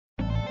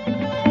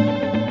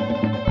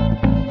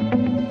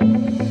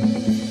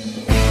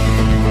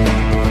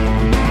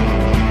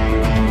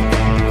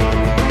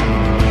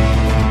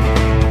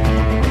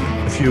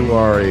you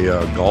are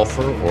a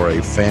golfer or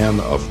a fan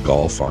of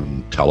golf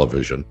on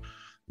television,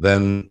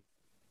 then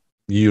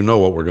you know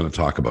what we're going to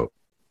talk about.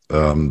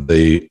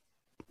 The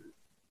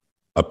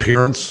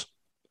appearance,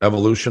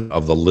 evolution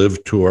of the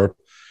LIV Tour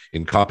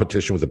in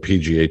competition with the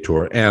PGA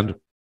Tour, and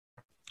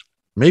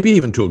maybe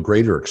even to a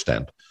greater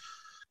extent,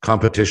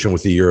 competition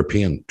with the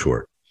European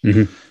Tour.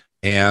 Mm-hmm.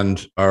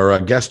 And our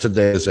guest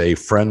today is a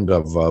friend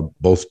of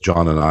both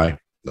John and I.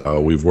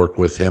 We've worked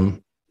with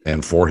him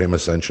and for him,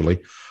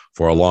 essentially,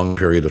 for a long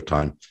period of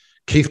time.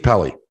 Keith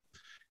PELLEY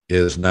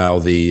is now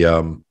the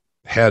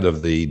head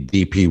of the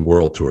DP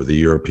World Tour, the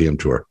European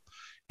Tour.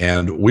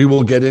 And we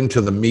will get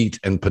into the meat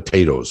and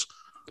potatoes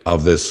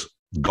of this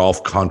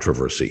golf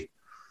controversy.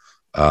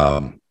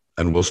 And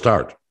we'll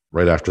start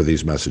right after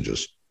these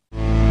messages.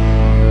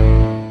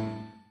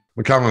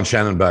 McConnell and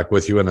Shannon back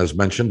with you. And as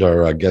mentioned,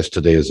 our guest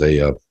today is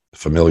a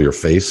familiar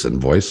face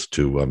and voice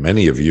to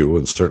many of you,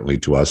 and certainly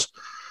to us.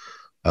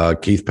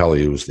 Keith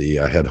PELLEY, who's the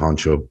head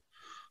honcho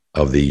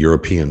of the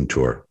European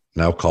Tour,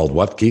 now called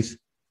what, Keith?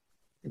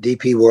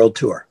 DP World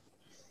Tour.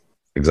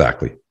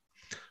 Exactly.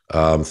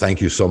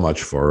 Thank you so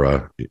much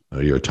for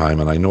your time.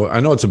 And I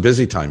know it's a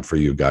busy time for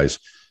you guys.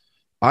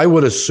 I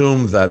would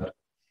assume that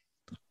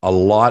a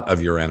lot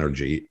of your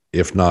energy,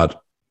 if not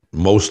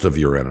most of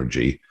your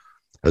energy,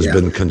 has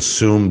been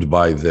consumed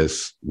by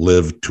this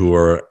LIV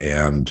Tour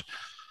and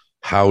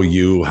how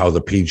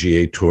the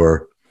PGA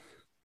Tour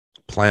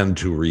plan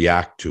to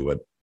react to it.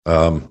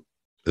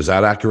 Is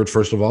that accurate,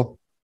 first of all?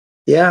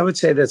 Yeah, I would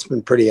say that's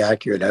been pretty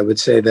accurate. I would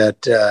say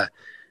that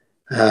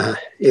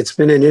it's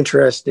been an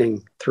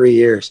interesting 3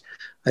 years.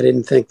 I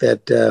didn't think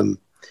that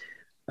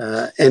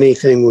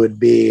anything would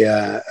be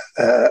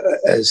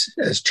as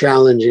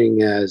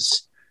challenging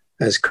as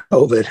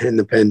COVID and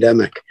the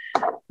pandemic.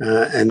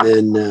 And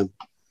then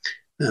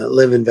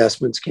LIV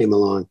Investments came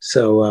along.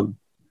 So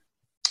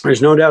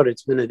there's no doubt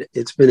it's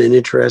been an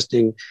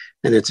interesting,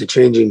 and it's a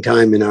changing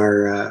time in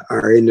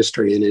our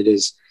industry. And it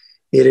is,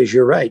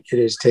 you're right,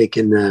 it has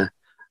taken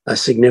a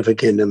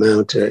significant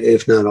amount,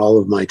 if not all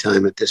of my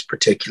time at this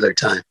particular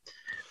time.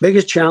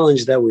 Biggest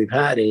challenge that we've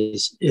had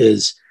is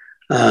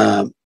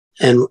and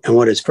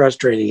what is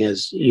frustrating,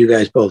 as you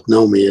guys both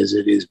know me, is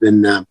it has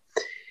been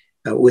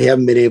we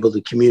haven't been able to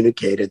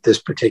communicate at this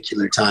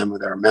particular time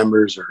with our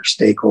members or our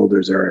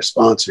stakeholders or our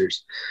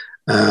sponsors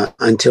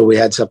until we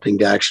had something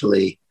to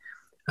actually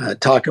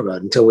talk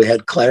about, until we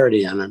had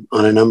clarity on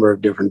a number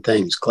of different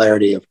things,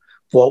 clarity of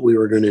what we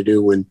were going to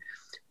do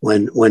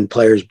when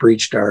players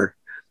breached our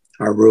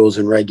rules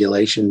and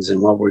regulations,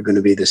 and what were going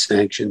to be the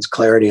sanctions,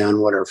 clarity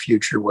on what our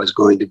future was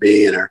going to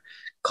be, and our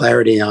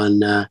clarity on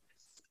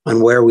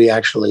where we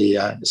actually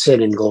sit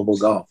in global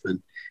golf.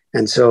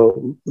 And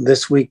so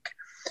this week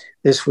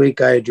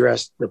I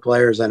addressed the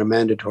players at a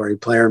mandatory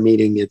player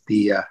meeting at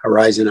the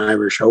Horizon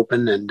Irish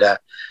Open, and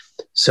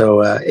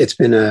so it's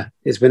been a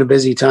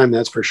busy time,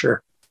 that's for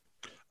sure.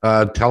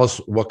 Tell us,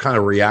 what kind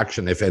of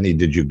reaction, if any,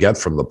 did you get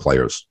from the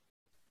players?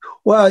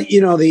 Well,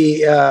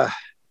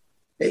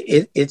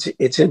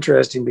 it's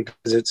interesting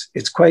because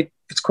it's quite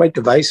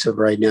divisive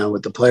right now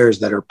with the players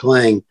that are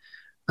playing,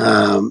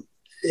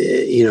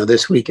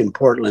 this week in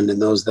Portland,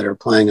 and those that are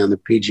playing on the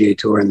PGA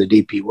Tour and the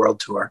DP World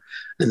Tour,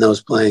 and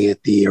those playing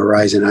at the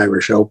Horizon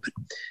Irish Open.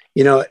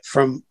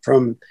 From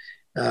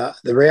the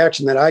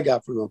reaction that I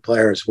got from the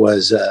players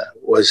was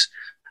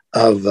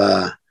of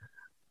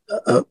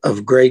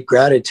great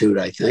gratitude.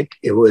 I think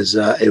it was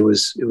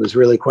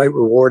really quite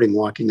rewarding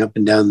walking up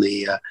and down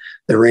the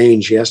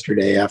range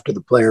yesterday after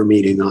the player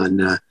meeting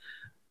on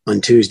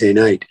Tuesday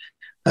night,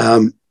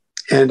 and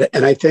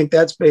I think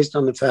that's based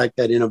on the fact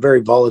that in a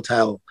very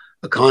volatile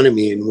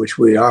economy in which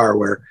we are,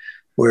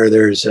 where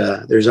there's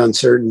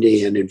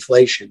uncertainty and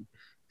inflation,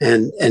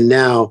 and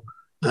now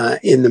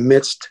in the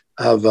midst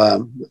of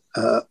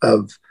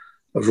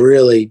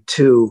really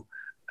two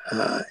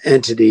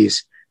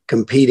entities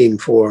competing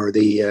for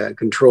the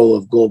control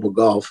of global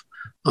golf.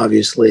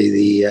 Obviously,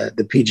 the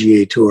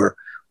PGA Tour,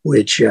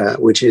 which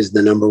is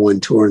the number one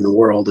tour in the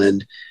world,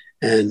 and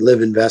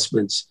LIV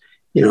Investments,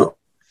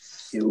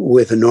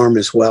 with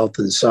enormous wealth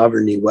and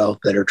sovereignty wealth,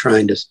 that are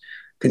trying to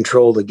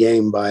control the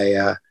game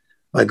by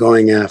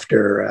going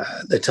after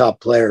the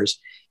top players.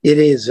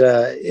 It's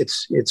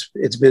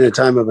been a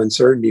time of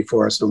uncertainty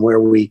for us on where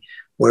we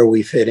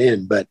fit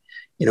in, but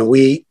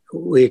we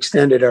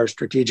extended our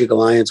strategic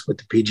alliance with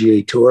the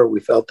PGA Tour.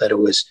 We felt that it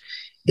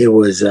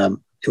was a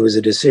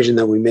decision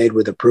that we made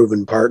with a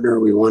proven partner.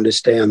 We wanted to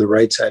stay on the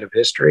right side of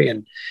history,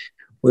 and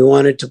we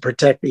wanted to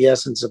protect the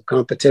essence of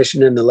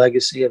competition and the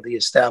legacy of the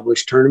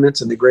established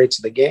tournaments and the greats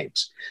of the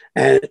games.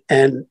 And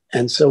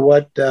so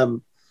what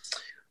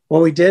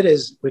we did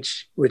is,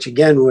 which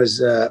again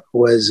was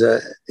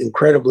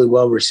incredibly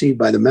well received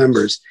by the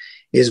members,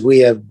 is we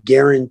have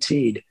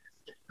guaranteed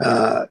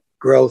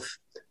growth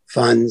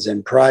funds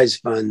and prize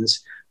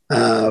funds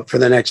for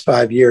the next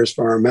 5 years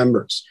for our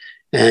members.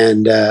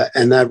 And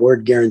that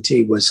word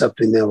guarantee was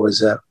something that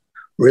was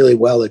really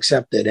well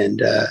accepted,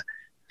 and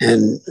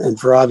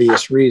for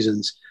obvious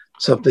reasons,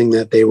 something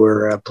that they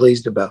were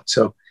pleased about.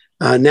 So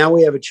Now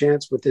we have a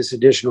chance with this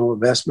additional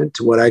investment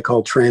to what I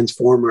call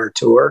transform our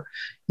tour,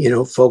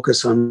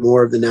 focus on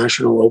more of the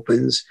national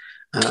opens,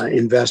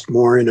 invest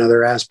more in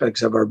other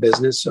aspects of our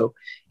business. So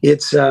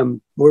it's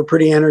we're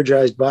pretty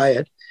energized by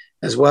it,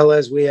 as well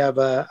as we have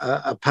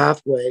a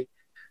pathway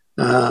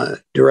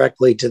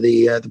directly to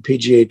the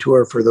PGA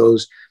Tour for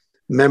those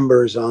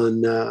members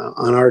on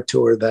our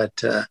tour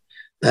that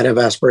have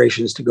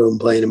aspirations to go and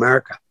play in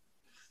America.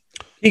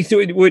 Keith,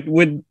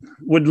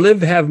 would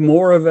LIV have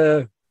more of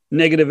a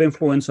negative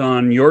influence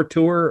on your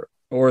tour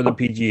or the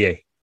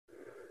PGA?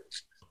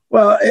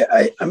 Well,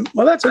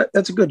 that's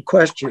a good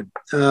question.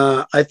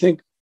 I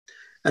think,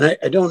 and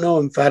I don't know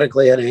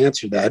emphatically how to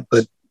answer that,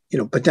 but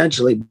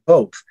potentially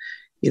both.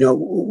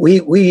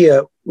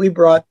 We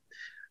brought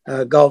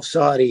Gulf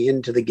Saudi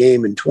into the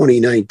game in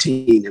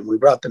 2019, and we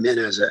brought them in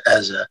as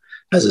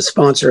a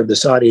sponsor of the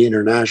Saudi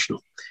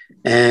International,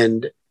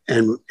 and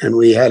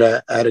we had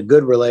a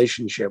good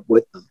relationship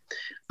with them.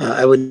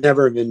 I would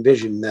never have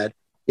envisioned that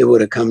it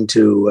would have come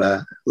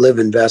to LIV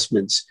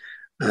Investments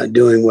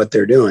doing what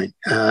they're doing.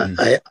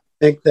 I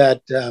think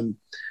that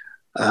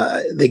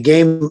the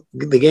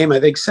game. I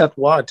think Seth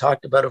Waugh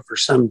talked about it for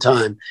some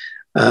time,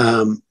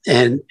 and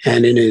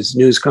in his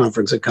news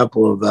conference about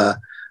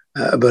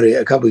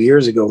a couple of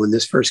years ago when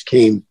this first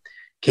came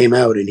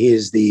out, and he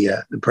is the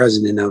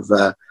president of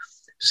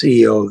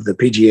CEO of the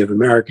PGA of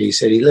America. He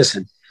said,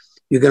 "Listen,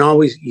 you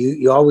always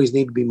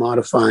need to be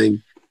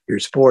modifying your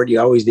sport. You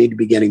always need to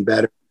be getting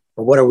better.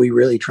 But what are we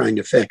really trying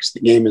to fix? The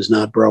game is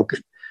not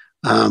broken."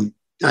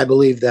 I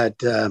believe that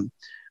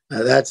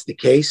that's the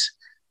case.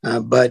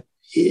 But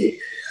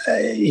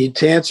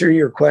to answer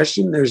your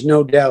question, there's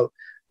no doubt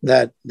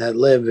that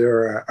LIV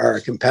are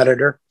a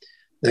competitor.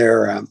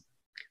 They're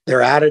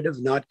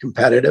additive, not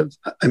competitive.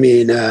 I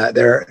mean,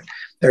 they're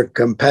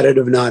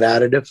competitive, not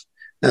additive.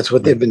 That's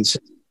what they've been.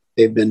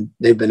 They've been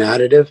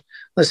additive.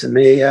 Listen,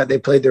 they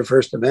played their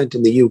first event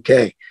in the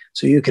UK,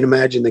 so you can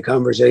imagine the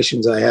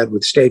conversations I had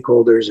with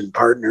stakeholders and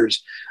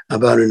partners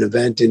about an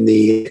event in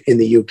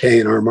the UK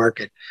in our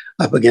market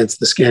up against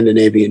the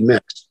Scandinavian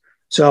mix.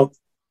 So,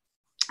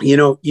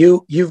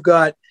 you've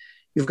got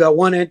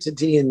one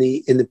entity in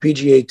the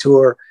PGA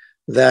Tour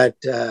that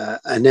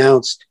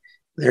announced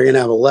they're going to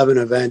have 11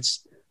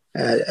 events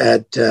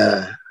at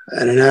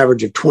an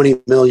average of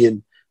 20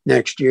 million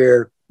next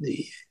year.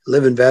 The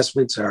LIV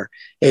Investments are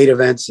 8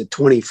 events at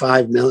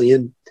 25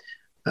 million.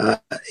 They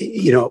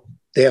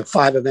have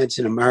 5 events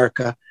in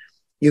America.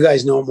 You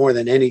guys know more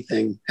than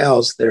anything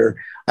else.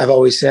 I've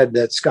always said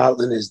that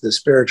Scotland is the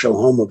spiritual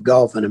home of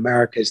golf and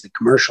America is the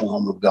commercial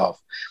home of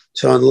golf.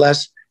 So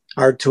unless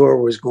our tour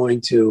was going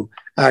to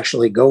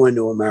actually go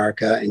into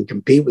America and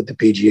compete with the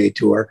PGA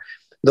Tour,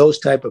 those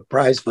type of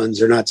prize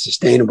funds are not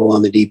sustainable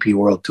on the DP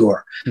World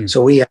Tour.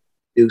 So we have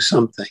to do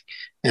something.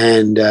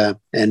 And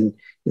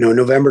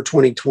November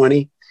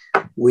 2020,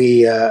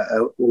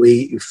 the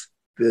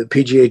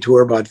PGA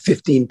Tour bought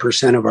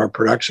 15% of our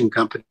production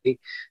company.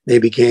 They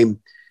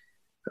became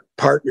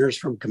partners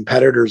from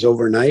competitors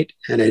overnight,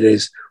 and it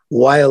has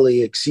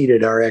wildly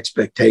exceeded our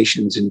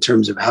expectations in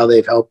terms of how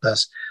they've helped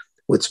us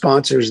with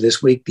sponsors.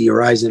 This week, the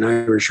Horizon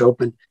Irish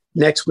Open.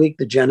 Next week,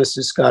 the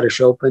Genesis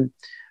Scottish Open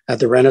at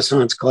the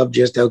Renaissance Club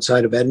just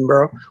outside of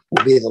Edinburgh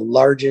will be the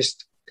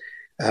largest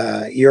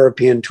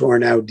European Tour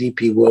now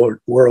DP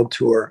World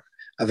Tour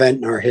event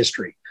in our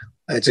history.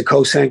 It's a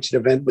co-sanctioned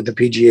event with the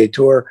PGA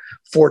Tour.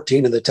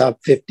 14 of the top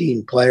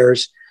 15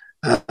 players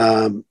that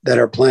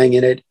are playing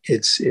in it.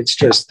 It's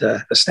just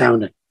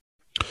astounding.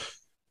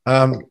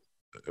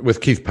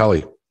 With Keith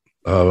Pelley,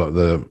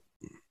 the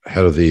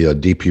head of the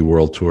DP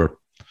World Tour,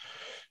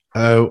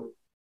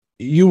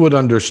 you would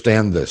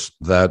understand this,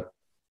 that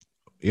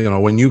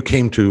when you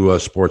came to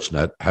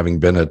Sportsnet, having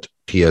been at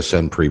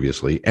TSN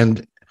previously,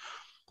 and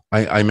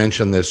I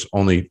mention this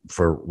only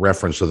for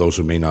reference to those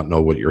who may not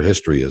know what your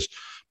history is,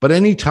 but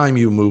anytime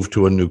you move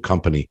to a new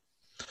company,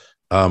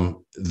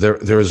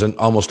 there is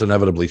almost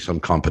inevitably some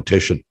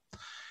competition,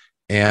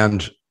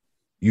 and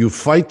you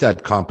fight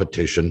that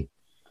competition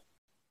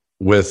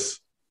with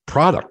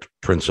product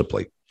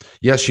principally.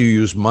 Yes, you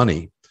use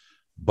money,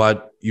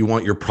 but you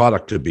want your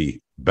product to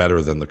be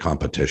better than the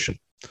competition.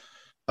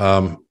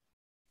 In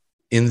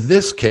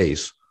this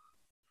case,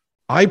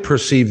 I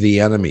perceive the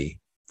enemy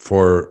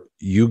for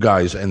you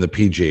guys and the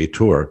PGA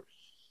Tour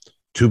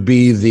to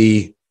be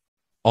the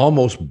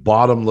almost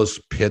bottomless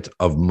pit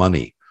of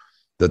money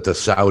that the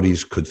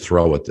Saudis could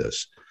throw at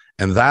this.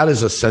 And that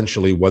is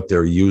essentially what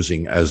they're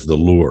using as the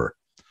lure.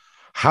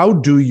 How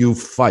do you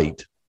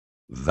fight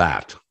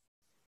that?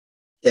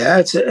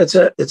 Yeah,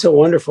 it's a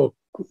wonderful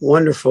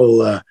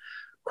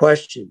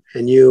question.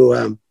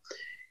 And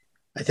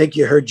I think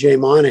you heard Jay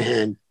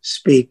Monahan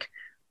speak.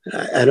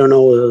 I don't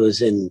know if it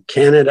was in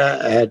Canada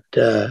at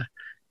the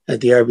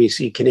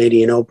RBC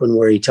Canadian Open,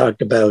 where he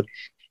talked about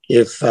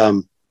if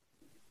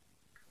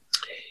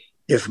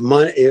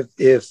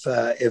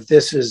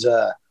this is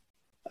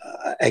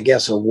I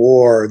guess a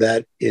war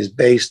that is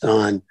based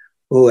on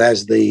who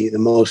has the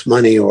most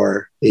money,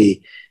 or then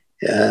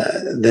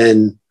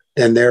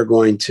they're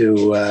going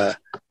to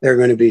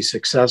be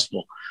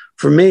successful.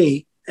 for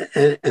me,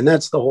 and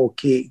that's the whole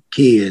key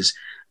is,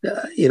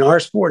 our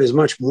sport is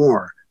much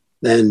more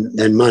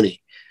than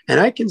money. And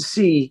I can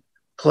see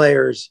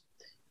players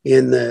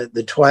in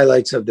the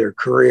twilights of their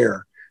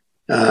career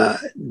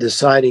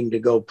deciding to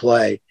go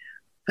play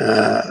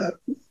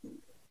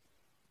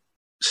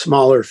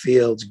smaller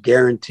fields,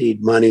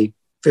 guaranteed money,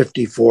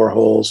 54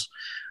 holes.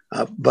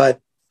 But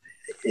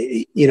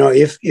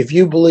if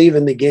you believe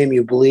in the game,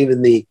 you believe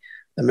in the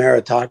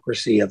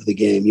meritocracy of the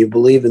game. You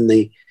believe in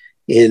that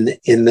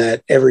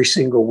every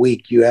single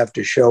week you have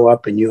to show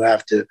up and you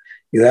have to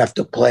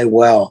play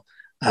well.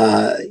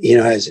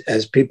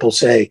 As people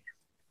say,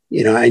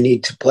 I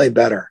need to play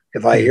better.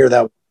 If I hear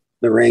that in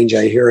the range,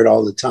 I hear it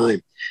all the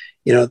time.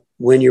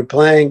 When you're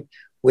playing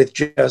with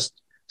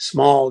just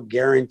small,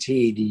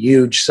 guaranteed,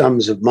 huge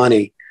sums of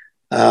money,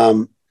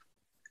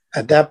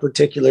 at that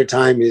particular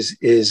time, is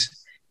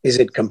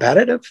it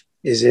competitive?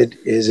 Is it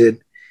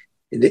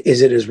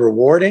as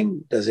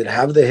rewarding? Does it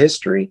have the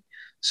history?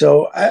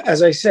 So,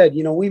 as I said,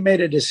 we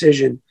made a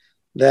decision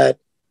that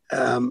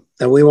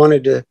we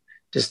wanted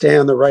to stay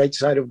on the right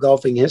side of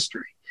golfing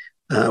history.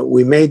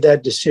 We made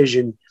that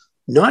decision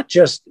not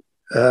just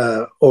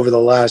over the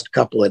last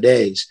couple of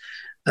days,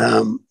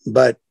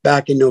 but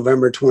back in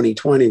November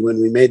 2020, when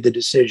we made the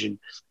decision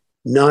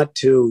not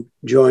to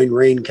join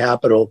Rain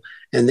Capital,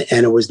 and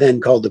it was then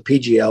called the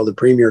PGL, the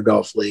Premier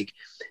Golf League,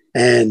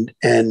 and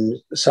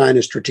sign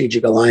a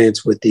strategic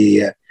alliance with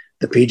the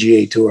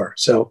PGA Tour.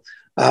 So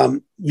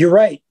you're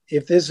right.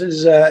 If this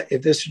is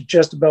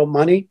just about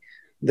money,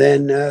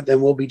 then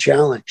we'll be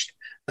challenged.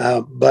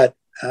 But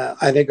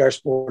I think our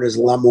sport is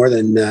a lot more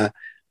than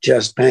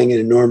just paying an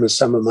enormous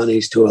sum of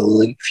monies to an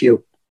elite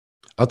few.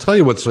 I'll tell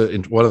you what's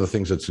one of the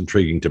things that's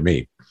intriguing to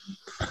me.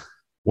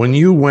 When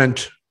you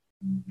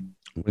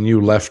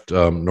left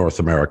North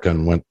America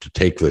and went to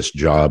take this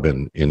job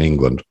in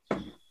England,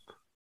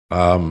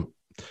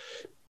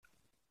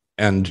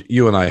 and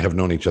you and I have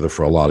known each other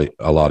for a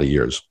lot of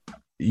years.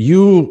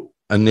 You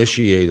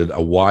initiated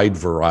a wide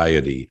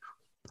variety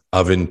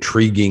of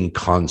intriguing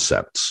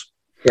concepts.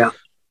 Yeah.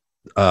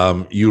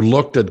 You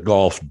looked at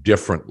golf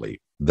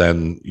differently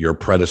than your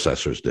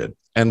predecessors did.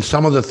 And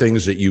some of the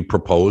things that you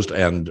proposed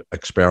and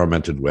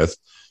experimented with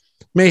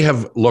may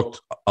have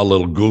looked a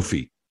little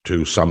goofy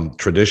to some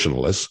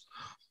traditionalists,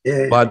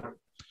 but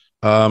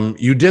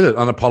you did it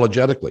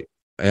unapologetically.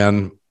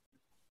 And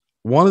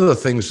one of the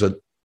things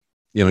that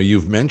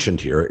you've mentioned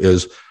here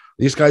is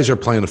these guys are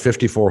playing a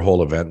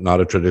 54-hole event,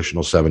 not a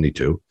traditional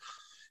 72,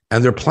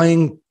 and they're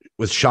playing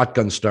with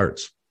shotgun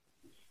starts.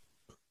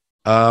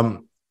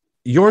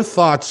 Your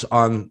thoughts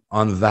on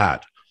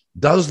that?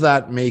 Does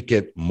that make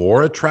it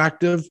more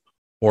attractive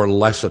or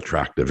less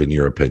attractive, in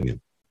your opinion?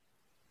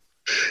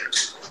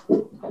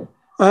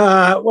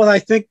 Well, I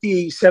think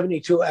the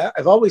 72.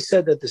 I've always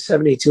said that the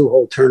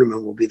 72-hole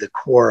tournament will be the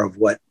core of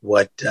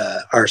what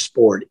our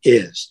sport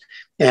is.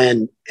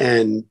 And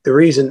the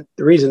reason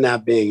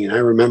that being, and I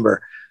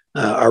remember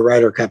our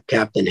Ryder Cup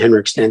captain,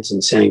 Henrik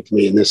Stenson, saying to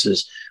me, and this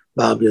is,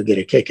 Bob, you'll get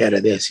a kick out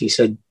of this. He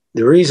said,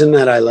 the reason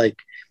that I like,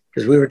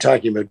 because we were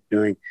talking about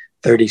doing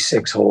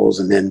 36 holes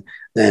and then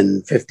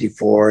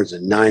 54s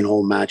and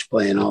 9-hole match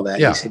play and all that.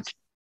 Yeah. He said,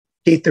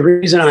 Keith, the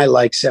reason I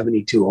like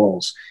 72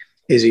 holes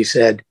is, he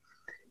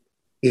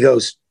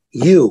goes,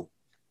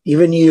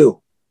 even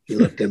you, he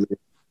looked at me,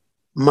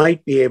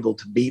 might be able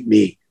to beat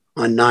me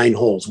on 9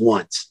 holes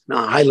once.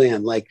 Now, highly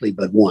unlikely,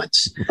 but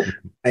once.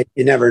 Right?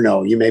 You never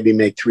know. You maybe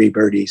make 3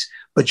 birdies,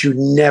 but you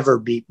never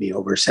beat me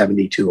over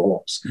 72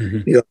 holes.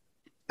 Mm-hmm.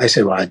 I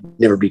said, well, I'd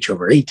never beat you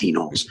over 18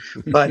 holes.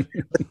 But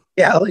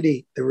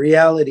the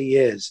reality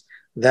is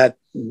that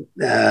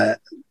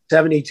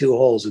 72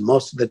 holes, and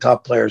most of the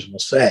top players will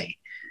say,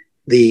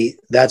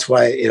 that's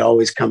why it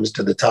always comes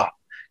to the top.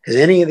 Because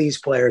any of these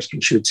players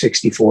can shoot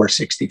 64,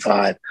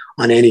 65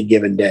 on any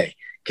given day.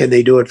 Can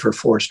they do it for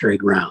 4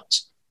 straight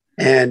rounds?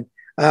 And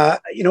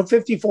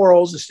 54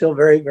 holes is still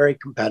very, very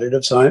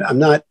competitive. So I'm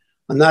not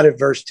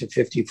adverse to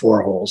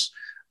 54 holes.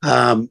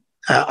 I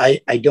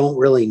don't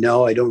really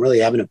know. I don't really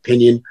have an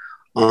opinion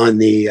on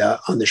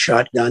the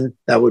shotgun.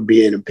 That would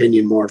be an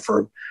opinion more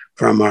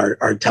from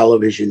our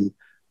television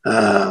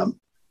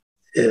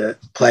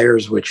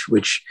players,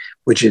 which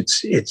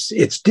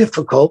it's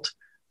difficult.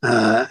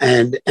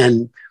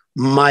 And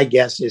my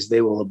guess is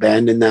they will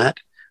abandon that.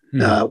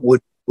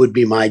 Would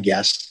be my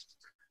guess.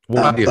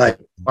 Why do you think?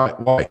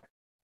 Why?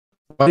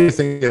 Why do you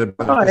think?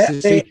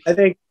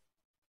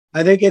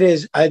 I think it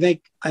is. I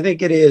think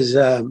it is.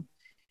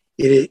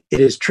 It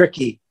is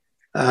tricky.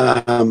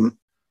 It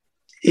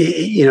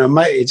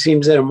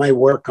seems that it might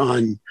work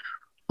on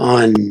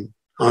one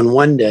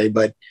day,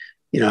 but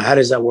how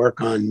does that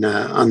work on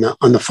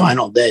the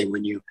final day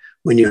when you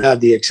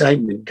have the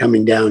excitement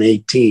coming down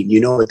 18? You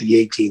know what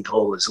the 18th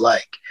hole is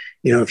like.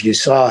 If you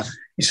saw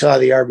the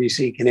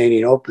RBC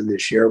Canadian Open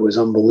this year, it was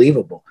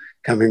unbelievable,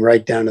 coming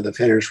right down to the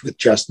finish with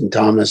Justin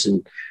Thomas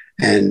and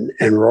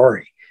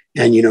Rory.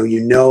 And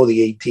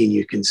the 18,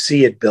 you can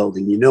see it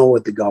building. You know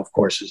what the golf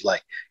course is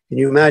like. Can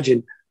you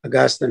imagine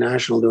Augusta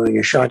National doing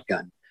a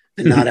shotgun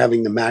and not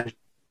having the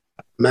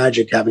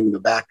magic having the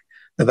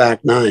the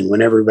back nine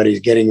when everybody's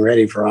getting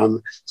ready for on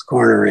this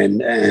corner and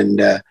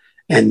the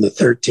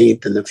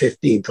 13th and the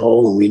 15th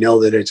hole, and we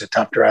know that it's a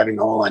tough driving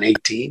hole on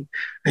 18,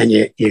 and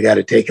you got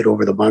to take it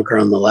over the bunker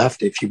on the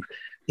left if and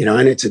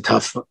it's a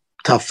tough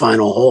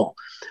final hole.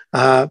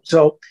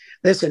 So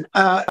listen,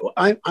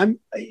 I'm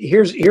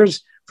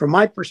here's from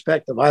my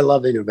perspective. I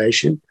love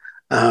innovation.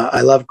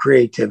 I love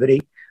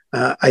creativity.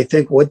 I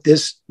think what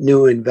this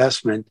new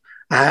investment,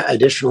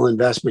 additional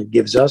investment,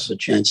 gives us a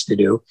chance to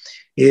do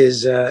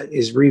is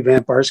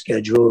revamp our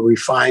schedule,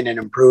 refine and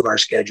improve our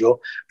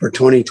schedule for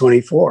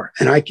 2024.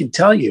 And I can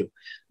tell you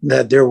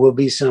that there will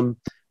be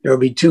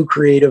 2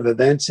 creative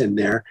events in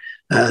there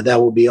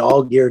that will be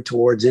all geared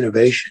towards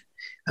innovation.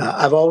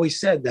 I've always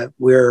said that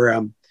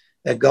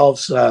that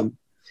golf's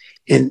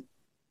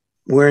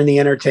we're in the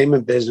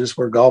entertainment business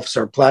where golf's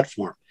our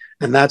platform,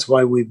 and that's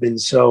why we've been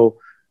so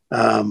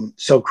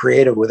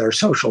creative with our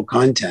social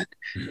content,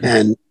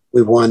 and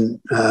we've won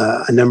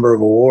a number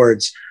of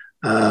awards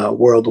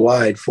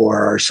worldwide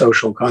for our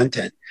social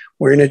content.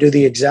 We're going to do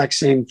the exact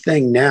same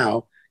thing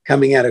now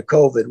coming out of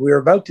COVID. We were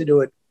about to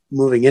do it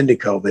moving into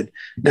COVID.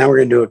 Now we're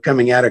going to do it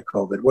coming out of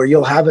COVID, where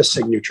you'll have a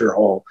signature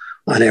hole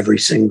on every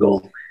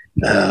single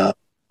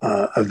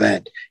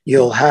event.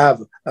 You'll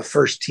have a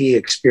first tee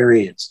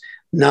experience,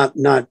 not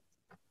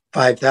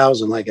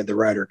 5,000 like at the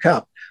Ryder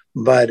Cup,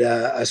 but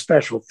a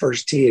special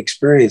first tee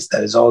experience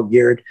that is all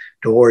geared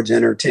towards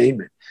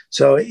entertainment.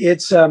 So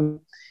it's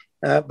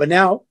but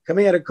now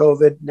coming out of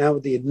COVID, now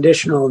with the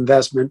additional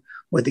investment,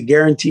 with the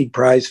guaranteed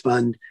prize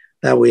fund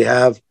that we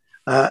have,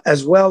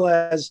 as well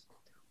as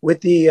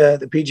with the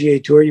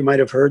PGA Tour, you might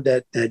have heard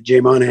that Jay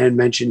Monahan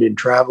mentioned in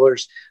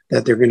Travelers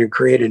that they're going to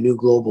create a new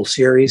global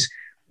series.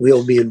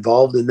 We'll be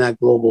involved in that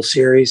global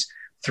series.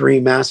 3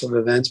 massive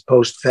events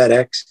post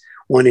FedEx,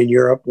 one in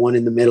Europe, one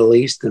in the Middle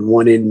East, and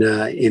one in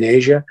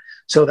Asia.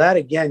 So that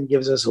again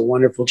gives us a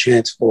wonderful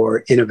chance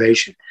for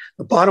innovation.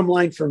 The bottom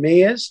line for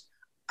me is,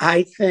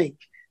 I think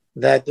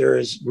that there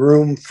is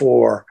room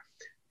for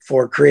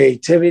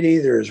creativity.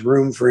 There is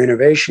room for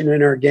innovation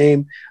in our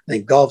game. I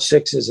think Golf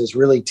Sixes has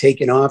really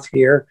taken off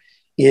here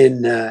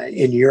in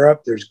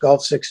Europe. There's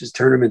Golf Sixes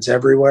tournaments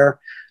everywhere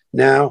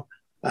now,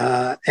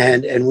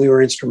 and we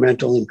were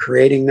instrumental in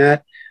creating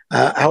that.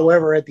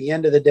 However, at the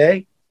end of the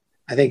day,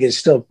 I think it's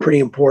still pretty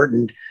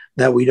important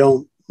that we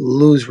don't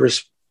lose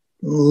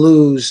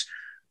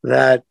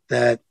that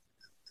the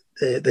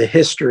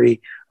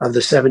history of the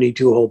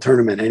 72-hole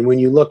tournament. And when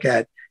you look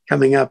at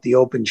coming up the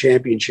Open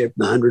Championship,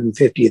 the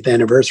 150th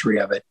anniversary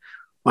of it,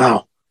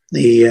 wow,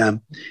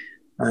 you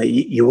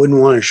wouldn't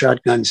want a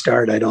shotgun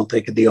start, I don't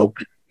think, at the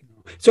Open.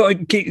 So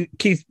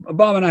Keith,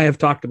 Bob and I have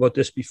talked about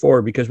this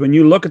before, because when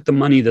you look at the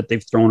money that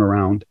they've thrown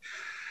around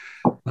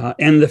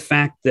and the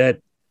fact that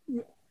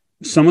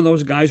some of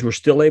those guys were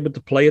still able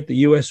to play at the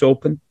U.S.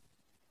 Open,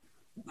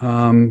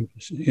 they're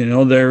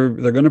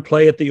going to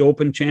play at the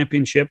Open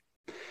Championship.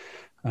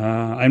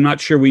 I'm not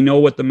sure we know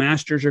what the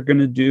Masters are going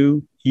to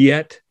do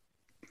yet.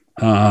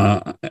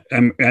 I'm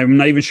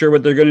not even sure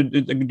what they're going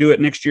to do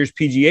at next year's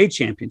PGA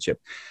Championship.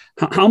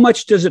 How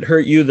much does it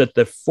hurt you that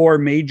the 4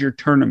 major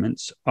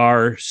tournaments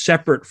are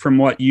separate from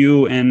what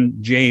you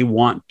and Jay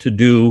want to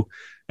do,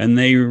 and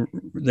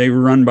they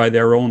run by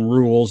their own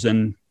rules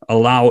and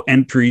allow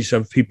entries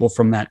of people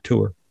from that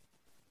tour?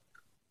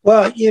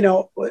 Well,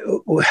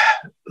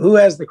 who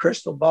has the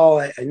crystal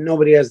ball?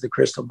 Nobody has the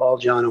crystal ball,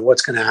 John, on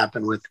what's going to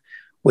happen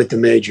with the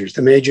majors.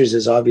 The majors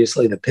is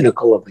obviously the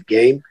pinnacle of the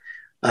game.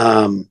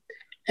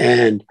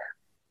 And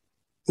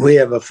we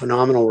have a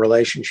phenomenal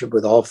relationship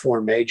with all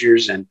 4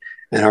 majors, and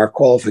our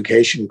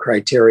qualification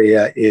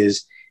criteria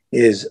is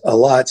a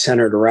lot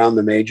centered around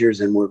the majors,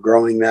 and we're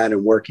growing that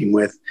and working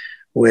with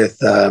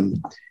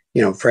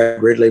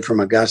Fred Ridley from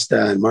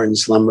Augusta and Martin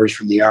Slumbers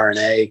from the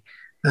RNA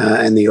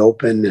and the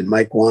Open, and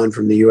Mike Wan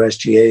from the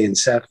USGA, and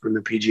Seth from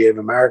the PGA of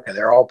America.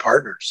 They're all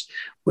partners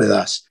with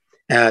us,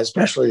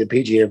 especially the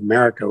PGA of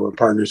America were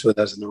partners with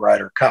us in the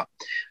Ryder Cup.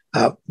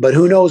 But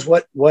who knows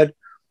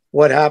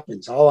what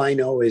happens? All I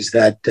know is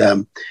that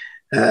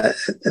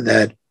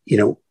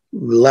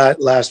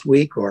last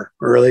week or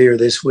earlier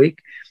this week,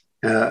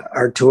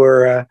 our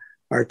tour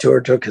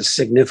took a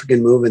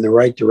significant move in the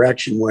right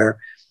direction,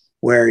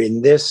 where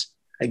in this,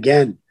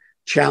 again,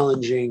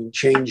 challenging,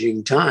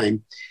 changing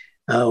time,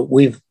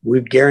 we've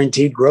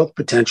guaranteed growth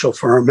potential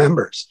for our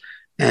members,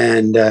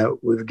 and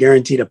we've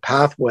guaranteed a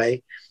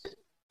pathway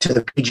to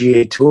the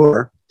PGA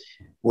Tour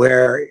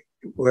where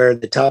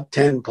the top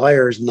 10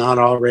 players not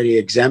already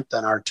exempt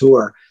on our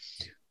tour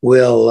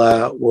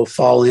will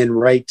fall in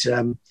right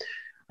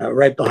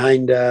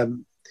behind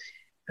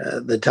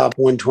the top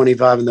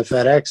 125 in the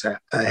FedEx,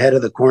 ahead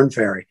of the Corn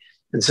Ferry.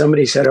 And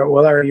somebody said,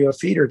 well, are you a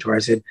feeder tour? I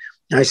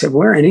said,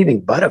 we're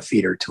anything but a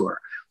feeder tour.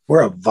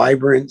 We're a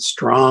vibrant,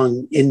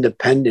 strong,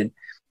 independent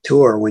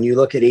tour. When you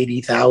look at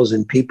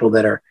 80,000 people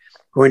that are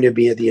going to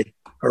be at the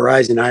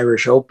Horizon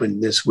Irish Open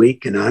this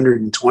week, and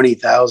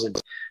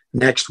 120,000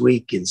 next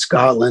week in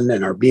Scotland,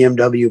 and our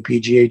BMW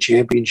PGA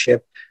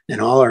Championship, and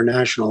all our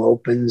national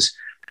opens,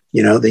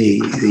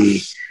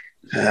 the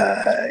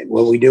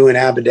what we do in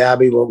Abu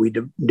Dhabi, what we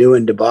do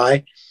in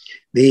Dubai.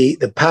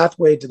 The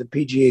pathway to the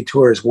PGA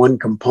Tour is one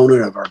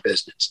component of our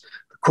business.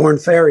 The Corn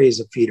Ferry is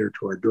a feeder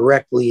tour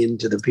directly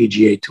into the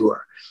PGA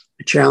Tour.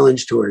 The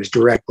Challenge Tour is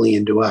directly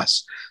into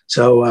us.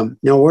 So,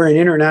 no, we're an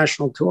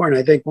international tour. And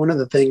I think one of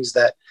the things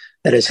that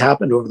has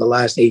happened over the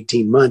last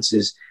 18 months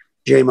is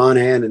Jay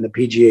Monahan and the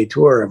PGA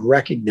Tour have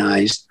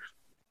recognized,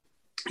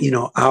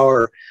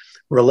 our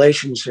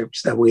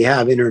relationships that we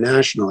have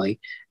internationally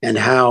and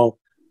how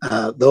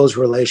those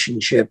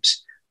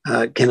relationships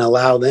can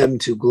allow them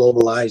to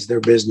globalize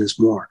their business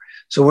more.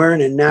 So we're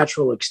in a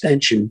natural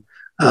extension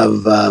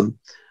of a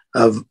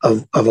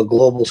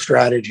global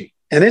strategy.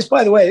 And this,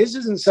 by the way, this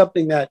isn't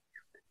something that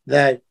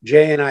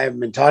Jay and I have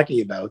been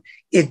talking about.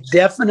 It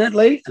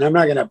definitely, and I'm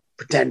not going to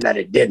pretend that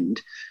it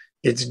didn't,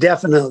 it's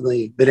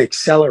definitely been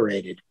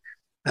accelerated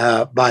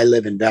by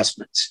LIV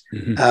Investments.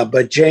 Mm-hmm.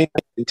 But Jay and I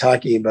have been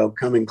talking about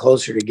coming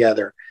closer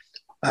together,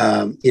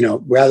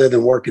 rather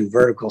than work in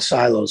vertical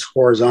silos,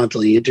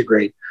 horizontally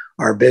integrate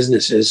our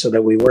businesses so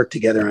that we work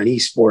together on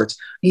esports,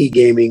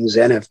 e-gamings,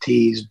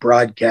 NFTs,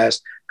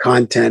 broadcast,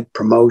 content,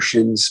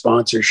 promotions,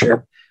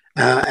 sponsorship,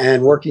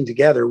 and working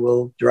together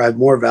will drive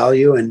more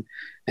value and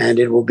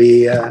it will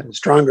be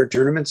stronger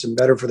tournaments and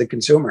better for the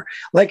consumer.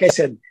 Like I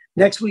said,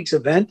 next week's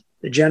event,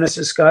 the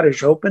Genesis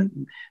Scottish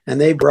Open,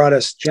 and they brought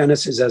us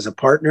Genesis as a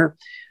partner,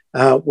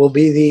 will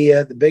be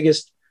the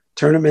biggest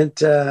tournament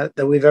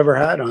that we've ever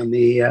had on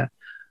the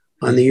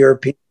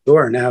European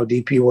Tour, now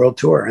DP World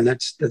Tour, and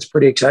that's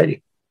pretty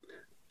exciting.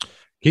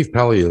 Keith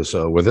Pelley is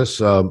with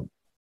us.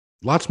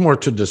 Lots more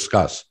to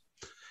discuss,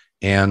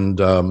 and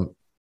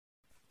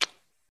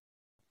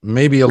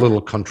maybe a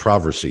little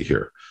controversy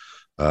here.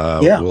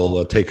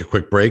 We'll take a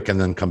quick break and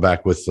then come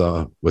back with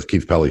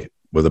Keith Pelley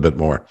with a bit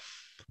more.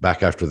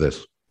 Back after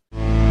this.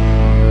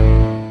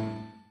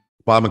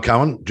 Bob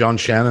McCowan, John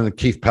Shannon, and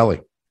Keith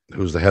Pelley,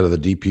 who's the head of the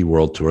DP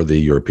World Tour, the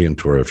European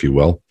Tour, if you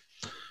will.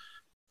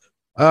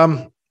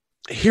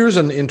 Here's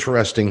an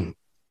interesting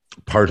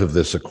part of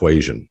this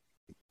equation.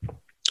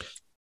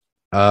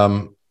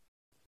 There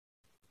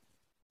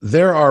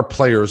are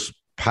players,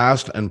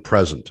 past and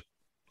present,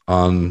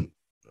 on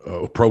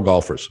pro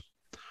golfers,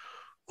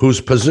 whose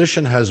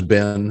position has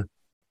been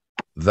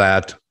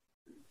that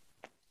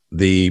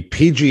the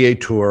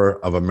PGA Tour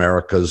of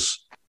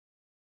America's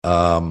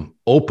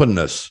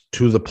openness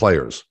to the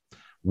players,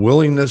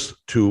 willingness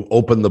to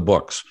open the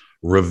books,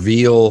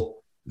 reveal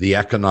the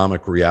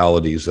economic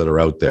realities that are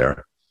out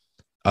there,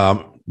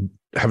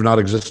 have not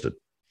existed.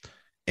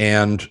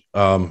 And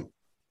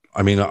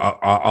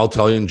I'll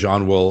tell you, and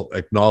John will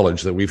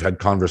acknowledge that we've had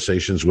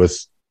conversations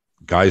with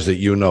guys that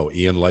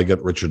Ian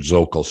Leggett, Richard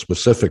Zokol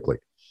specifically,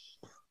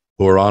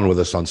 who are on with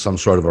us on some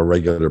sort of a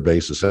regular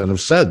basis and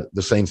have said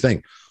the same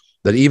thing,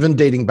 that even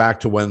dating back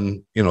to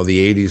when, the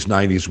 80s,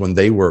 90s, when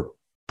they were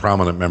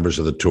prominent members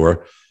of the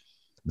tour,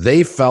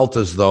 they felt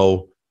as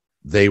though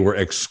they were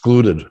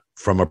excluded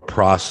from a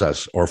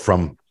process or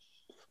from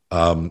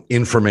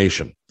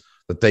information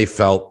that they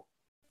felt,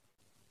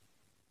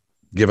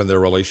 given their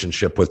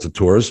relationship with the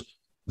tours,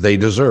 they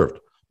deserved.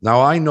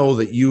 Now, I know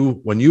that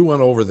when you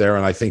went over there,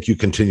 and I think you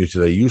continue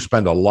today, you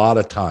spend a lot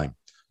of time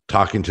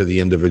talking to the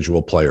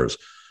individual players,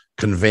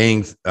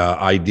 conveying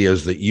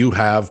ideas that you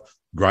have,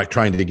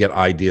 trying to get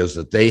ideas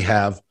that they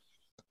have,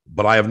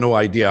 but I have no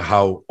idea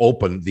how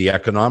open the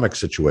economic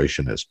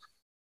situation is.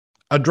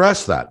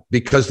 Address that,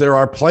 because there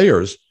are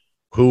players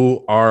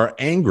who are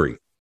angry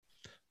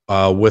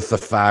with the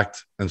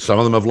fact, and some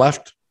of them have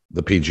left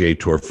the PGA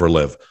Tour for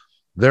LIV.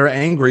 They're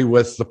angry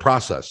with the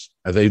process.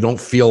 They don't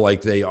feel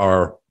like they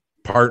are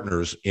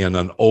partners in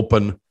an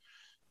open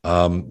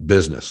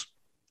business.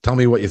 Tell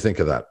me what you think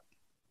of that.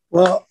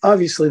 Well,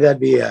 obviously that'd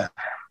be a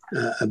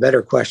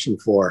better question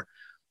for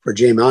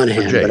Jay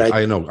Monahan. Jay, but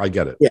I know, I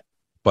get it. Yeah,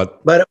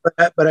 but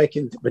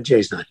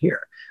Jay's not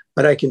here.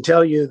 But I can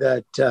tell you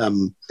that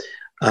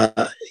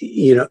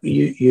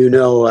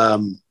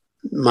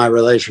my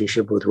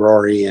relationship with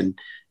Rory, and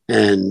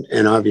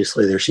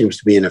obviously there seems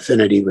to be an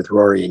affinity with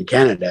Rory in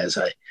Canada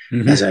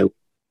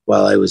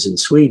while I was in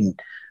Sweden,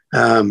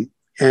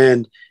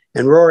 and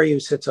Rory, who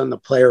sits on the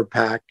player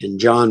pack, and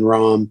John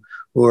Rahm,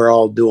 who are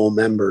all dual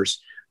members.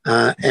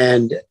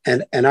 And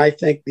I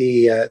think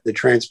the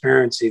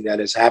transparency that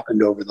has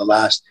happened over the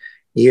last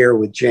year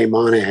with Jay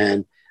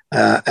Monahan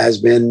has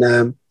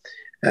been,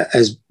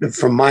 as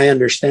from my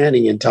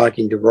understanding, in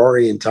talking to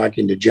Rory and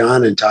talking to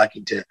John and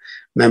talking to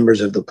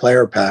members of the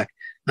player pack,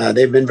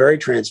 they've been very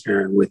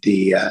transparent with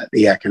the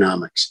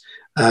economics.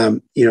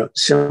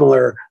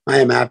 Similar, I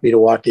am happy to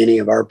walk any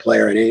of our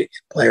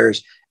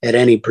players at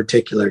any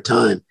particular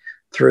time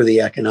through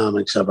the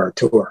economics of our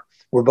tour.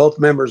 We're both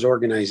members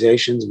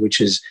organizations,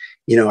 which is,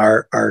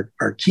 our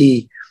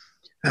key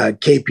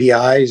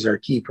KPIs, our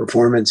key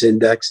performance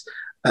index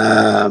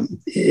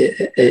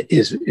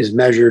is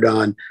measured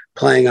on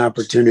playing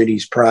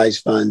opportunities, prize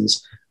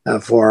funds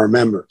for our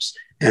members.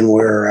 And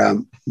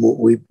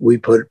we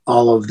put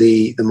all of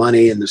the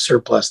money and the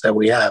surplus that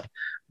we have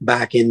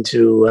back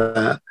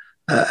into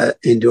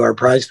into our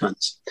prize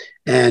funds,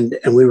 and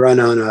we run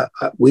on a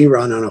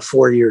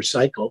 4-year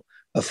cycle,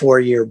 a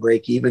 4-year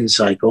break-even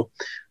cycle.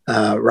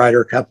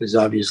 Ryder Cup is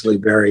obviously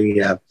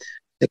very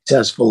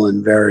successful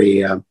and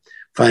very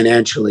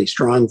financially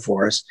strong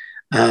for us,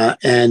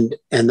 and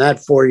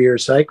that 4-year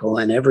cycle,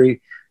 and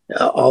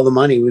all the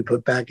money we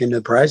put back into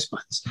the prize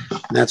funds,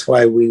 and that's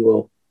why we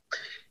will,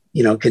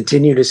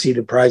 continue to see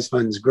the prize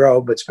funds grow,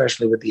 but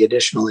especially with the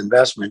additional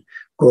investment,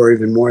 grow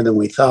even more than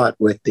we thought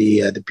with the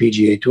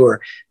PGA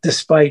Tour,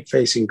 despite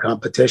facing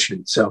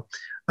competition. So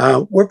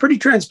we're pretty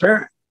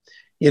transparent,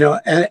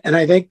 and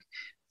I think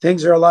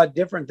things are a lot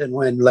different than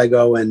when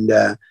Lego and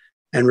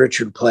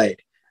Richard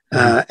played.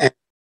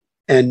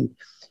 And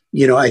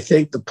I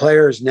think the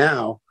players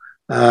now,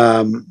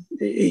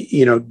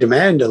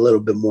 demand a little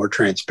bit more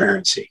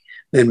transparency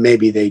than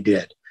maybe they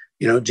did.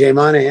 Jay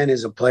Monahan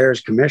is a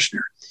players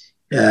commissioner.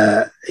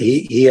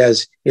 He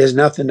has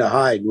nothing to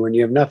hide. When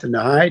you have nothing to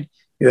hide,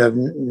 you have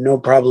no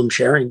problem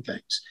sharing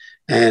things.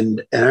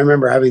 And I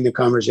remember having the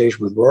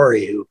conversation with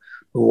Rory, who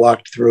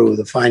walked through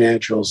the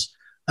financials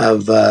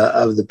of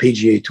the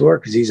PGA Tour,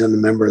 because he's a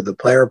member of the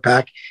player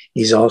pack.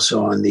 He's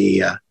also on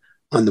the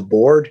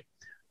board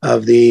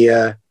of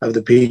the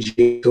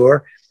PGA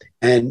Tour,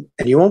 and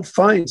you won't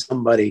find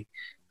somebody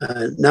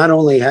not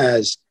only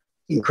has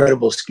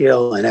incredible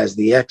skill and has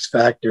the X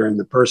factor and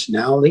the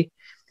personality.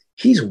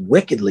 He's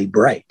wickedly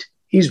bright.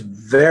 He's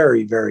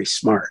very, very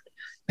smart.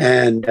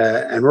 And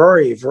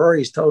Rory, if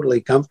Rory's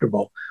totally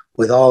comfortable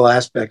with all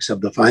aspects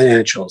of the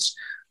financials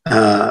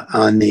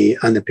on the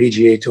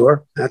PGA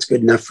Tour, that's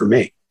good enough for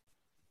me.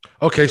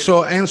 Okay,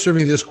 so answer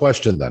me this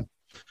question then.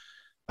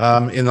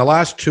 In the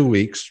last 2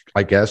 weeks,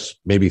 I guess,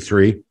 maybe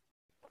 3,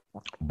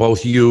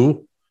 both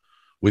you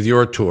with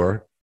your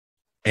tour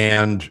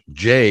and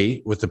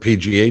Jay with the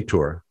PGA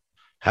Tour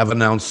have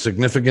announced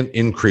significant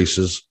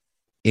increases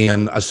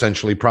in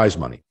essentially prize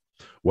money,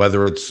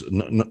 whether it's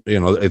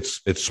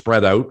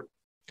spread out,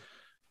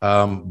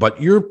 but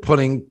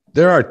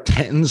there are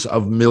tens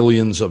of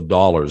millions of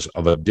dollars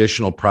of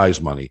additional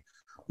prize money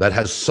that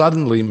has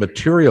suddenly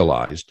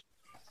materialized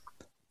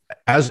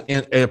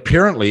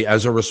apparently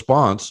as a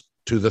response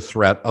to the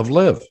threat of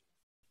LIV.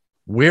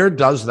 Where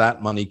does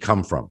that money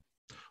come from?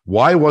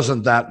 Why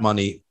wasn't that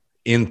money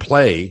in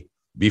play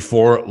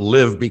before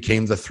LIV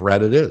became the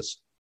threat it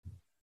is?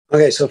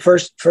 Okay, so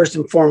first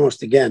and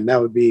foremost, again, that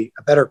would be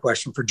a better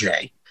question for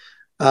Jay.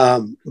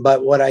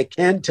 But what I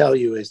can tell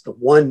you is the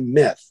one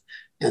myth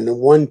and the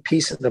one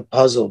piece of the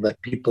puzzle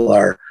that people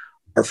are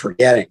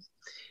forgetting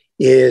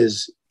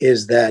is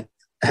that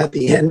at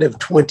the end of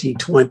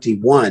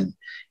 2021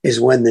 is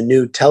when the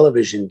new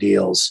television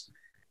deals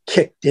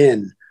kicked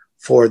in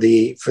for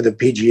the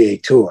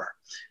PGA Tour.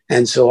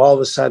 And so all of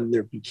a sudden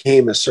there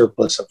became a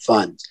surplus of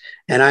funds.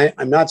 And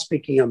I'm not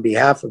speaking on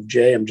behalf of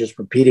Jay. I'm just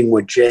repeating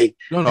what Jay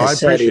has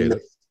said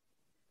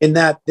in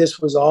that this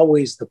was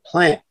always the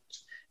plan.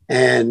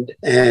 And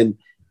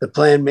the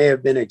plan may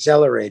have been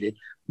accelerated,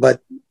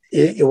 but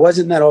it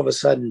wasn't that all of a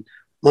sudden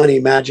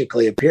money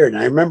magically appeared.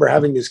 And I remember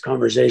having this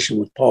conversation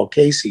with Paul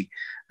Casey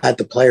at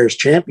the Players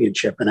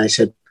Championship. And I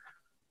said,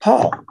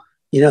 Paul,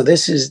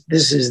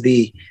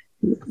 the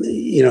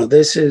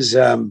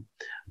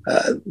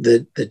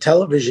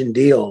television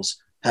deals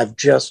have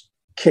just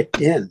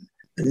kicked in,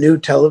 the new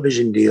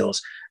television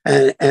deals,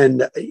 and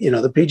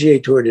the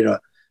PGA Tour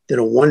did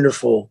a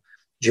wonderful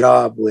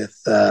job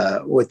with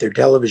their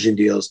television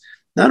deals,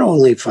 not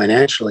only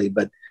financially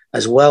but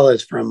as well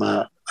as from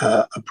a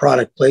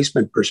product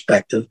placement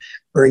perspective,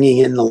 bringing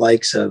in the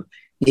likes of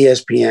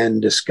ESPN,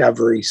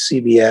 Discovery,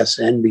 CBS,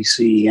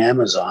 NBC,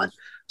 Amazon,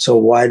 so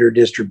wider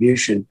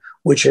distribution,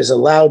 which has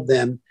allowed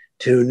them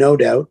to no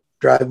doubt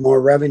drive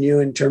more revenue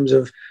in terms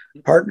of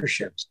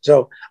partnerships.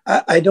 So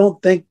I don't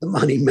think the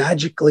money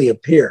magically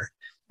appeared.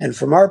 And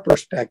from our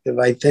perspective,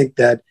 I think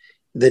that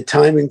the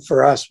timing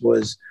for us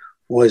was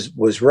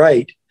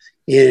right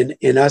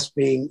in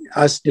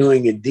us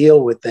doing a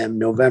deal with them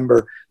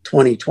November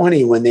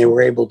 2020, when they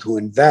were able to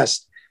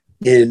invest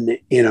in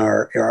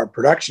our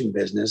production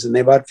business, and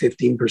they bought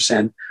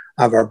 15%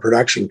 of our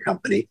production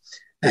company,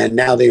 and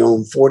now they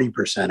own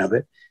 40% of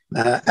it.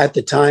 At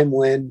the time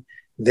when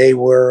they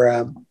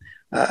were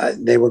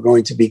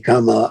going to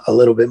become a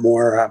little bit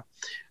more,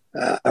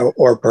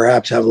 or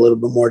perhaps have a little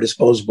bit more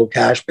disposable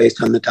cash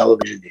based on the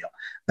television deal.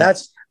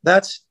 That's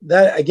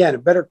again, a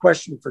better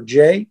question for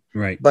Jay.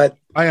 Right. But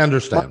I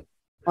understand.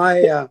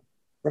 From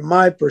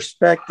my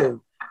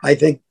perspective, I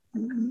think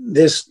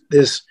there's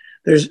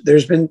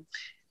been,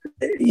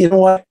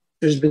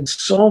 there's been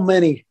so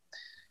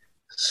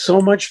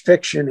much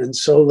fiction and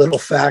so little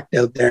fact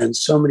out there, and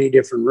so many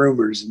different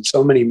rumors and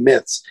so many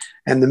myths,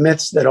 and the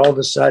myths that all of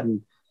a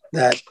sudden,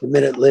 that the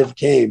minute LIV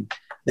came,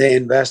 they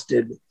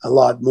invested a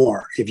lot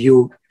more. If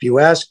you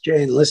ask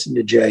Jay and listen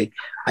to Jay,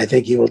 I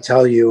think he will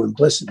tell you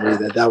implicitly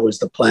that was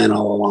the plan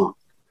all along.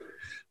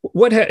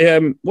 What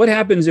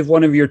happens if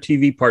one of your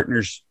TV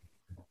partners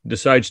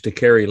decides to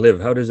carry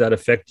LIV? How does that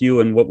affect you,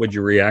 and what would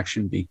your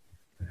reaction be?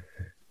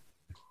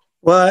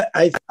 Well,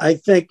 I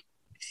think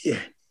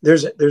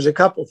there's a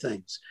couple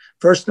things.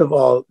 first of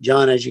all,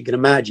 John, as you can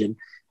imagine,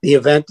 the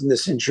event in the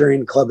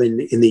Centurion Club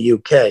in the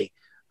UK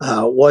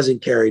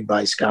wasn't carried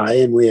by Sky,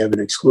 and we have an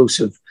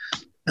exclusive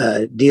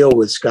deal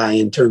with Sky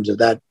in terms of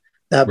that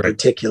right.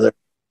 particular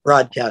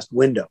broadcast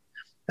window.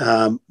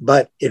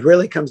 But it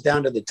really comes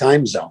down to the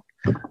time zone.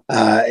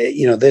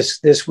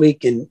 This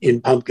week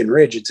in Pumpkin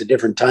Ridge, it's a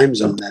different time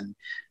zone than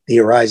the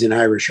Horizon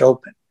Irish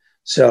Open.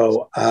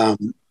 So,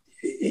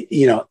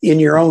 in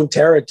your own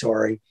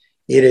territory,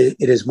 it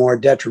is more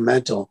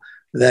detrimental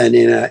than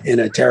in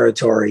a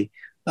territory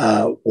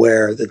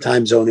where the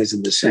time zone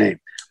isn't the same.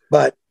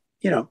 But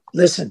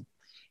listen,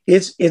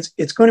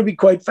 it's going to be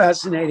quite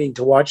fascinating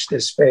to watch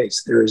this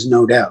space. There is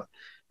no doubt.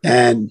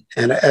 And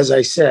as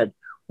I said,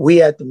 we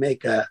had to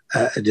make a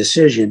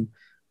decision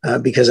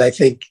because I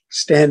think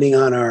standing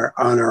on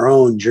our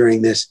own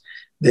during this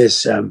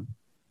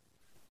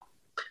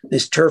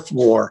turf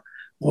war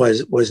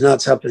was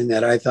not something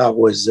that I thought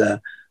was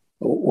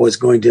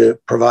going to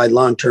provide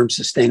long-term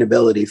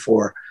sustainability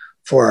for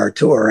our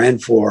tour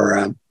and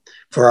for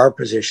our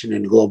position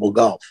in global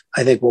golf.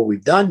 I think what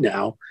we've done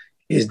now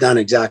is done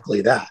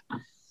exactly that.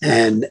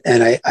 And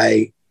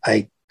I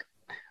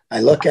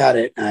look at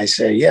it and I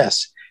say,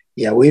 yes,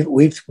 yeah,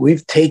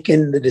 we've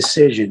taken the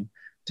decision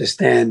to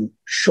stand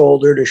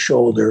shoulder to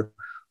shoulder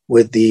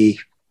with the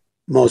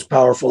most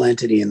powerful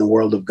entity in the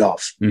world of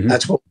golf. Mm-hmm.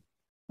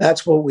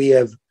 That's what we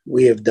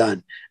have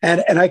done.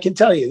 And I can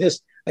tell you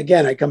this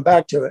again. I come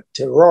back to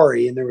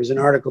Rory, and there was an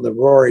article that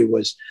Rory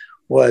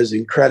was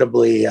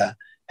incredibly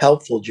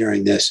helpful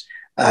during this.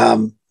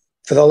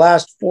 For the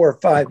last 4 or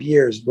 5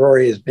 years,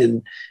 Rory has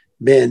been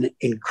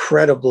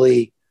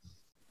incredibly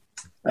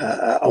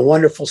a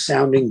wonderful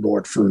sounding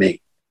board for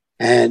me.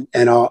 And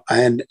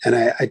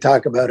I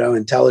talk about how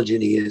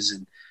intelligent he is,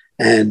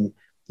 and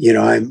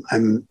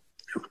I'm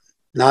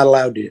not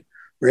allowed to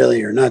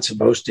really, or not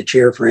supposed to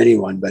cheer for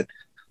anyone, but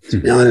to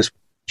be honest,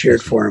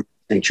 cheered for him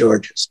at St.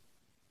 George's.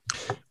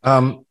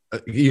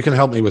 You can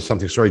help me with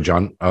something. Sorry,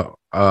 John.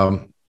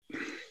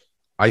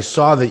 I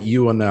saw that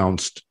you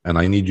announced, and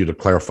I need you to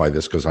clarify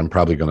this because I'm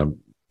probably going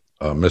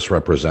to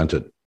misrepresent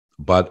it,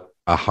 but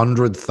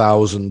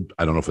 100,000,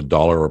 I don't know if $1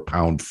 or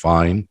 £1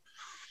 fine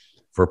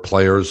for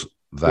players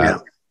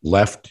that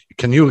left.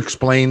 Can you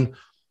explain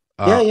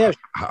how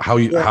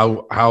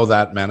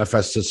that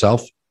manifests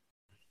itself?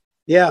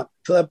 Yeah,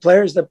 for the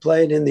players that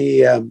played in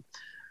the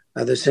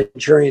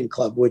Centurion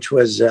Club, which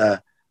was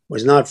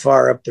not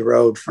far up the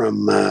road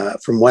from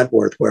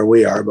Wentworth, where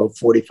we are, about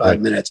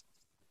 45 minutes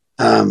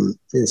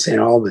in St.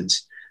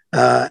 Albans.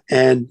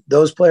 And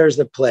those players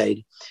that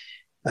played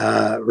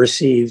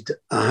received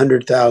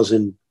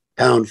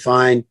 £100,000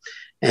 fine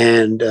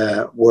and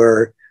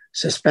were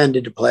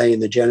suspended to play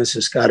in the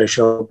Genesis Scottish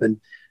Open,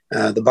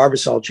 the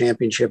Barbasol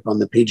Championship on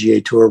the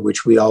PGA Tour,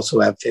 which we also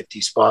have 50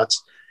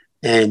 spots,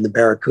 and the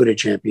Barracuda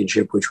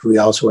Championship, which we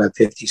also have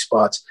 50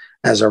 spots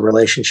as our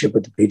relationship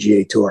with the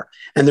PGA Tour.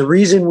 And the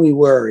reason we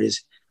were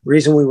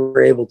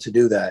able to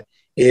do that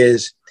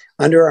is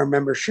under our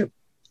membership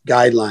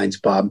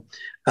guidelines, Bob.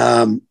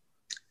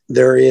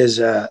 There is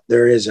a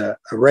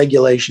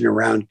regulation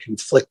around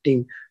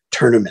conflicting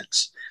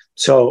tournaments.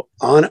 So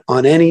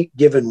on any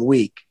given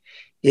week,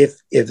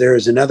 if there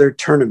is another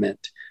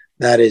tournament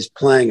that is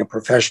playing a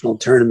professional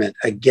tournament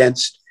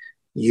against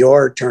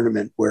your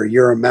tournament where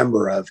you're a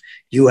member of,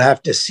 you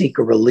have to seek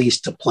a release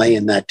to play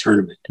in that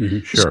tournament. Mm-hmm,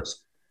 sure. So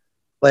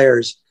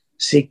players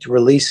seek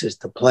releases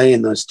to play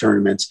in those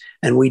tournaments,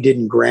 and we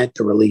didn't grant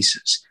the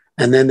releases.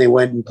 And then they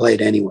went and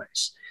played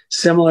anyways.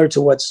 Similar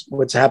to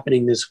what's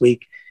happening this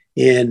week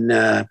in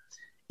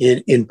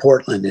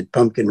Portland at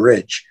Pumpkin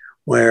Ridge,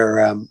 where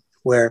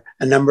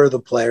a number of the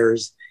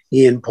players,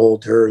 Ian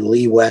Poulter,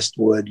 Lee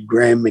Westwood,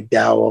 Graham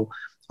McDowell,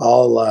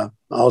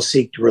 all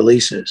seek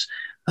releases.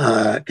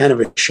 Kind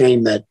of a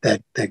shame that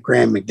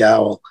Graham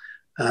McDowell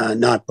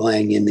not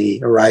playing in the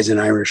Horizon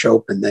Irish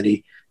Open, that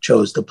he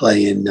chose to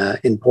play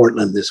in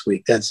Portland this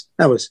week. That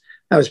was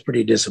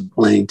pretty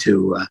disappointing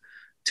to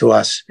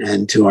us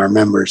and to our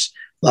members.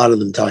 A lot of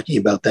them talking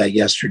about that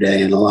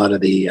yesterday, and a lot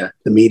of the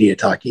media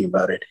talking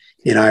about it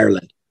in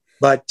Ireland.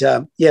 But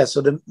so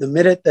the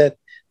minute that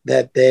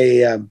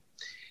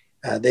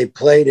they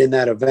played in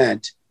that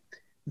event,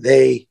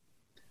 they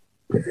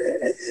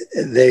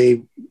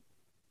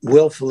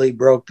willfully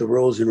broke the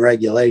rules and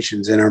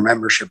regulations in our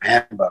membership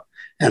handbook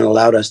and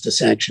allowed us to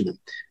sanction them.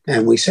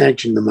 And we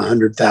sanctioned them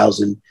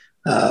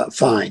 $100,000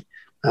 fine.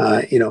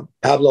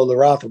 Pablo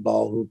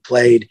Larrazabal, who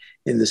played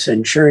in the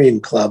Centurion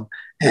Club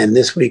and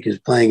this week is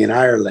playing in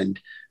Ireland,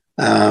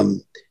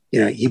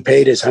 he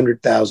paid his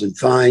 $100,000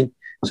 fine.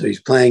 So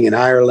he's playing in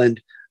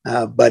Ireland,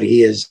 but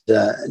he is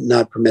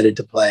not permitted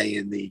to play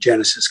in the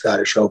Genesis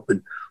Scottish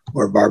Open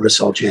or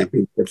Barbasol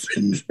Championship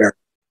in Barracuda.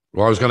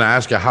 Well, I was going to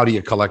ask you, how do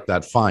you collect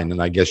that fine?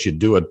 And I guess you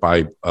do it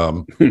by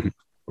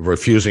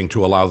refusing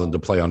to allow them to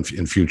play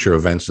in future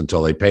events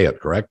until they pay it,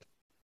 correct?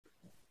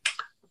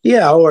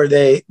 Yeah, or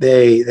they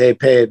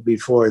pay it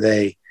before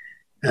they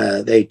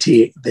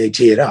tee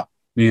it up.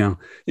 Yeah.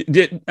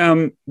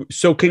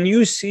 So can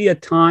you see a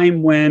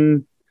time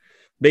when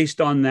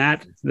based on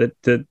that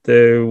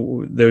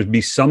there'd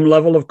be some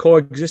level of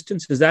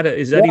coexistence? Is that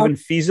even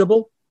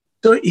feasible?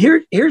 So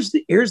here's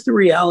the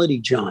reality,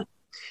 John.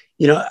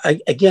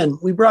 Again,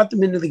 we brought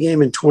them into the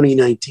game in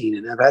 2019,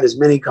 and I've had as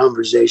many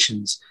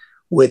conversations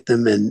with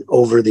them and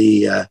over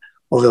the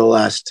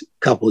last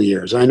couple of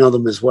years. I know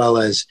them as well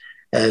as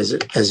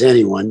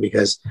anyone,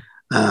 because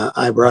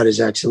I brought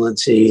His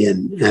Excellency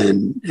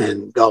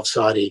and Gulf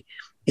Saudi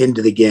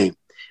into the game.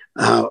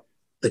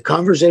 The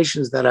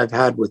conversations that I've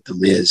had with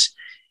them is,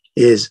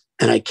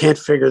 and I can't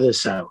figure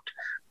this out,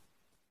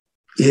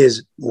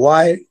 is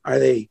why are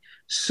they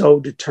so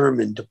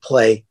determined to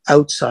play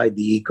outside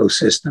the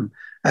ecosystem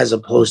as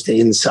opposed to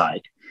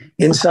inside?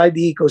 Inside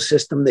the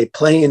ecosystem, they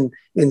play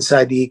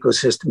inside the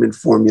ecosystem in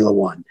Formula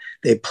One.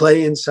 They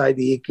play inside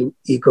the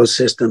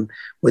ecosystem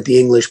with the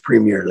English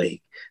Premier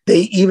League. They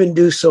even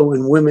do so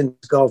in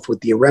women's golf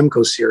with the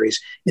Aramco Series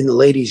in the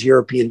Ladies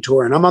European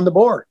Tour, and I'm on the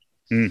board.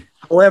 Mm.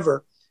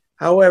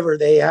 However,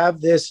 they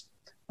have this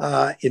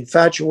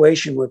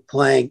infatuation with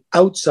playing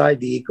outside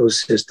the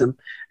ecosystem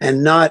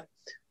and not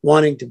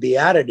wanting to be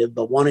additive,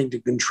 but wanting to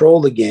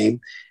control the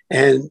game.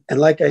 And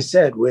like I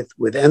said,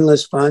 with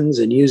endless funds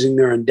and using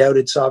their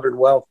undoubted sovereign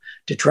wealth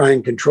to try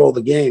and control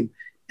the game,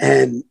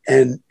 and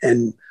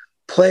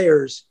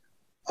players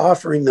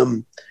offering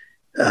them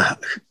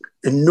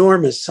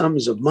enormous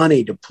sums of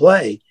money to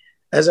play.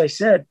 As I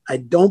said, I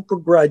don't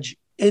begrudge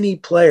any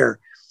player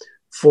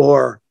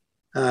for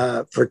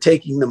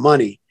taking the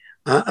money.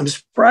 I'm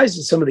surprised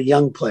at some of the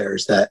young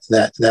players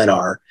that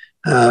are,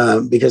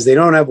 because they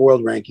don't have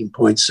world ranking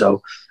points.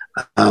 So,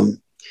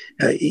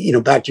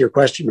 back to your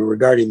question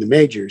regarding the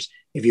majors,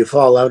 if you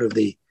fall out of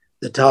the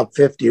top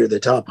 50 or the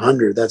top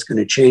 100, that's going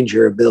to change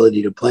your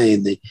ability to play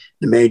in the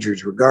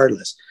majors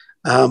regardless.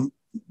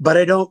 But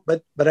I don't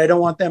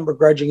want them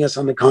begrudging us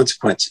on the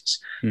consequences.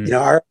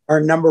 Mm.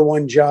 Our number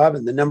one job,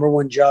 and the number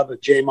one job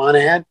of Jay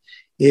Monahan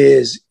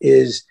is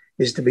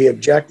to be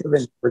objective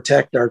and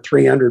protect our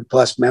 300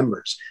 plus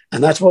members.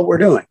 And that's what we're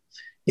doing,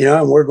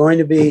 and we're going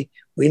to be,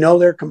 we know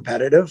they're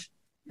competitive,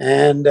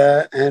 and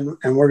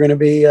we're going to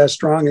be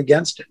strong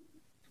against it.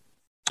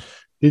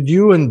 Did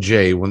you and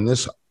Jay,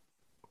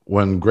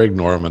 when Greg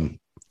Norman,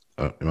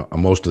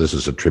 most of this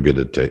is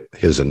attributed to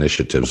his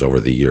initiatives over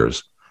the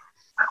years,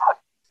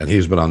 and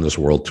he's been on this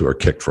world tour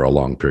kick for a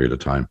long period of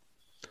time.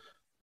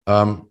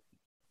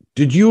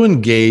 Did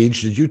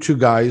you two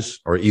guys,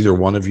 or either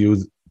one of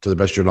you, to the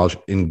best of your knowledge,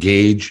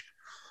 engage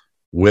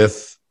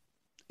with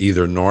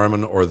either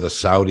Norman or the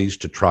Saudis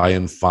to try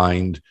and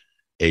find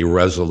a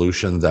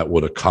resolution that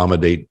would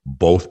accommodate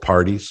both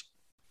parties?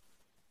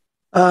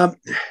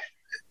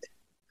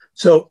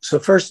 So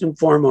first and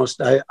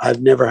foremost,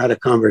 I've never had a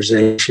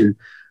conversation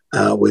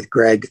with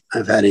Greg.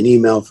 I've had an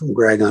email from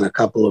Greg on a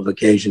couple of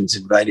occasions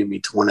inviting me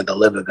to one of the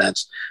LIV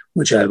events,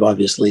 which I've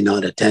obviously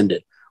not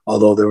attended.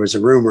 Although there was a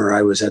rumor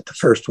I was at the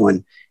first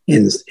one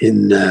in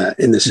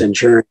the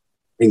Centurion,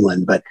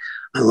 England, but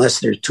unless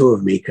there's two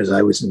of me, because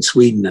I was in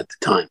Sweden at the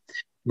time.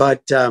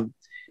 But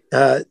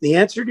the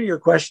answer to your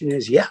question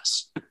is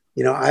yes.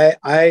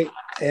 I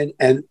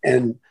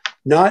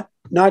not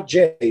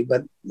Jay,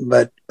 but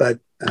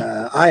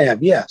I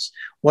have, yes.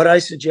 What I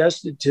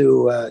suggested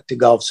to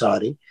Gulf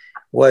Saudi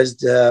was,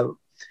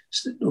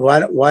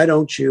 why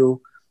don't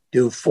you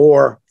do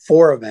four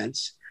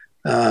events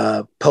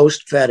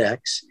post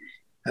FedEx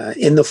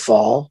in the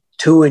fall,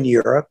 2 in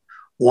Europe,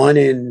 1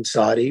 in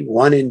Saudi,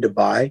 1 in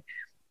Dubai,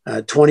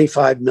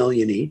 25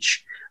 million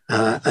each,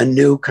 a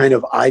new kind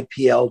of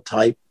IPL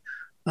type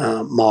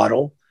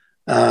model,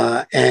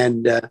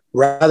 and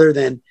rather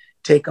than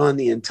take on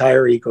the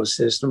entire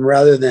ecosystem,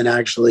 rather than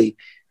actually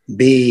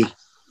be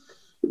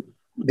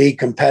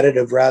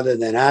competitive rather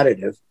than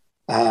additive,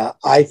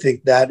 I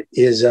think that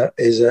is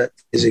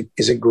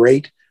a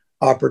great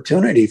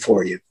opportunity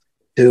for you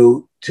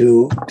to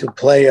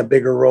play a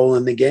bigger role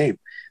in the game.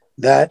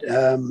 That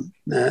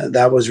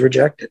was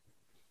rejected.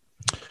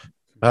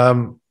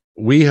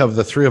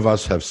 The three of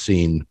us have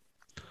seen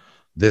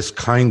this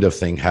kind of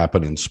thing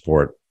happen in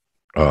sport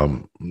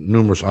on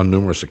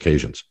numerous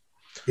occasions.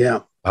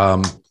 Yeah.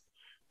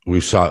 We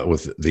saw it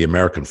with the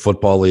American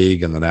Football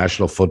League and the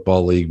National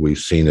Football League. We've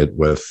seen it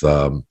with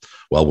the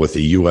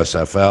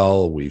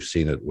USFL. We've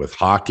seen it with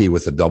hockey,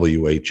 with the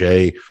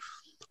WHA.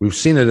 We've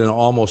seen it in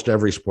almost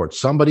every sport.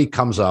 Somebody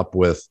comes up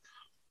with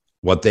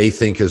what they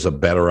think is a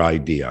better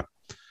idea,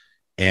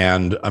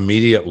 and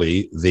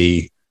immediately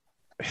the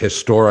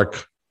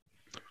historic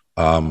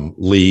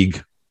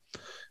league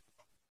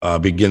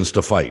begins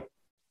to fight,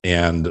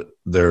 and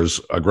there's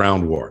a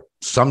ground war.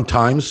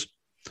 Sometimes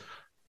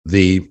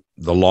the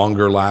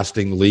longer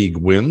lasting league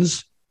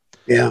wins,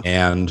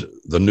 and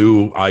the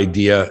new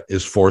idea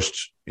is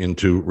forced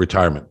into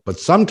retirement. But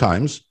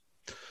sometimes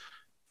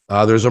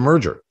there's a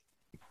merger.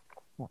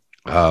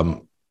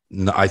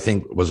 I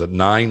think, was it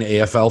 9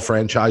 AFL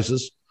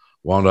franchises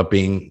wound up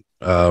being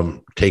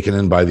taken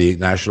in by the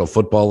National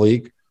Football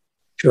League?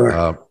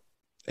 Sure.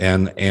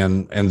 And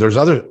there's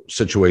other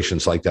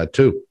situations like that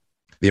too.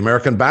 The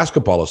American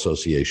Basketball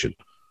Association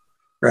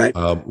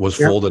was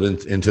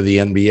folded into the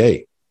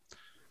NBA.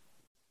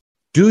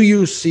 Do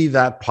you see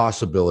that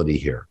possibility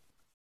here?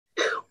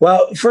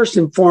 Well, first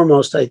and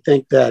foremost, I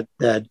think that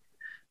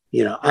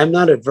I'm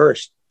not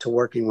adverse to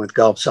working with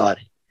Gulf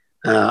Saudi.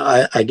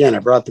 I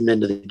brought them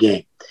into the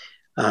game.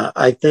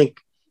 I think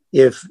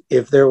if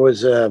there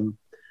was an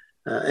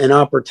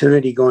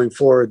opportunity going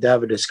forward to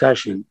have a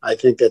discussion, I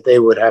think that they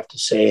would have to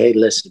say, "Hey,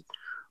 listen,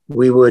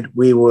 we would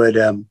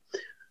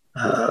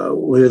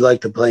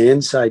like to play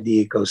inside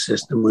the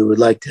ecosystem. We would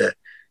like to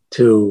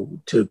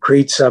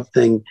create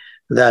something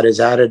that is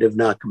additive,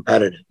 not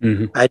competitive."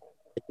 Mm-hmm. I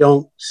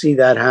don't see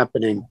that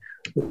happening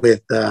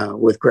with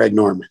Greg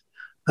Norman.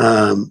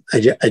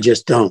 I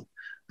just don't.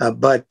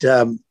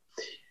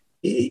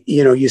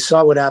 You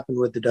saw what happened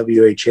with the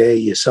WHA.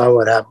 You saw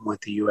what happened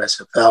with the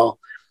USFL.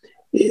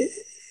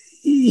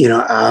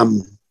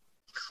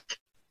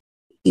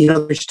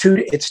 There's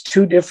two. It's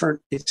two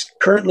different. It's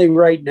currently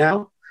right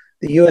now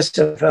the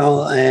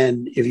USFL,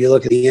 and if you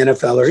look at the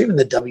NFL or even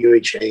the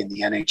WHA and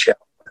the NHL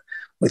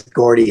with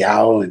Gordie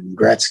Howe and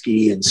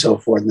Gretzky and so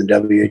forth, and the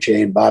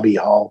WHA and Bobby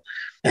Hall,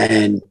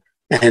 and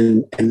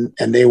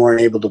they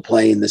weren't able to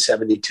play in the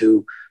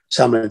 72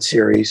 Summit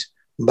Series.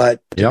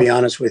 But to be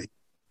honest with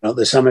you,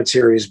 the Summit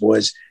Series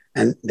was,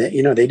 and they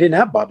didn't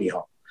have Bobby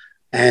Hall,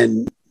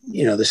 and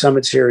the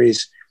Summit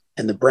Series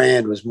and the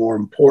brand was more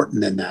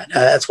important than that.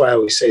 That's why I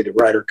always say the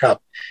Ryder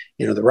Cup.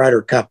 The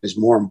Ryder Cup is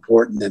more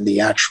important than the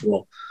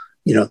actual,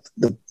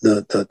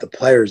 the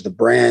players. The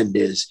brand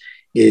is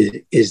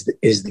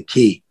the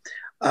key.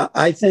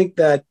 I think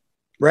that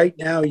right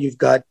now you've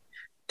got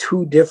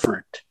two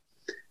different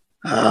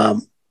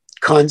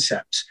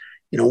concepts.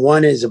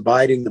 One is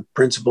abiding the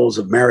principles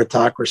of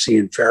meritocracy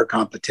and fair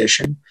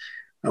competition,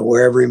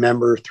 where every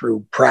member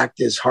through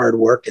practice, hard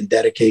work, and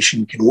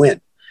dedication can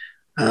win.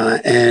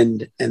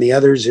 And the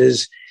others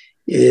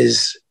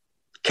is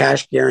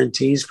cash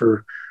guarantees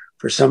for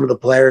some of the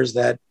players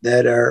that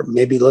are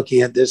maybe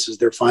looking at this as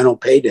their final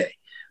payday.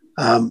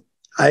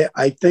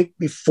 I think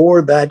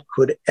before that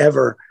could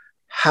ever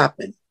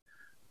happen,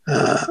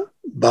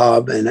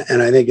 Bob, and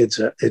I think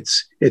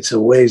it's a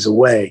ways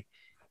away,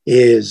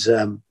 is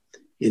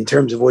in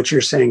terms of what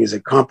you're saying is a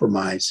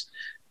compromise.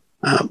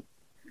 I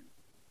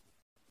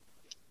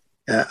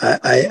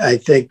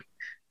think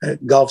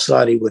Gulf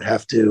Saudi would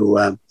have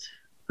to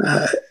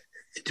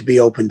be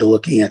open to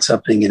looking at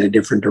something in a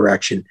different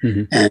direction,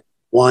 mm-hmm. and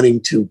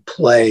wanting to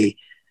play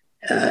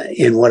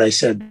in what I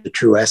said, the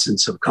true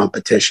essence of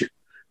competition,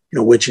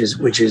 which is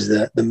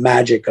the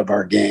magic of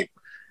our game.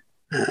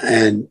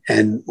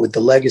 And with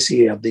the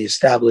legacy of the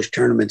established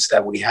tournaments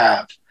that we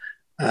have,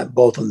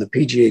 both on the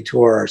PGA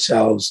Tour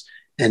ourselves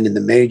and in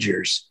the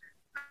majors,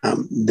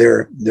 there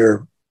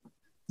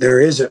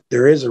is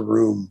a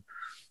room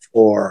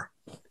for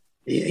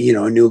a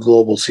new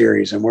global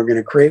series, and we're going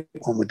to create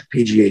one with the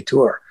PGA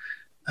Tour.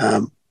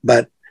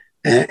 But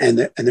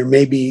there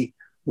may be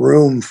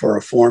room for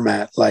a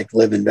format like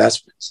LIV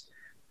Investments,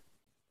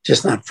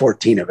 just not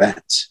 14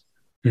 events,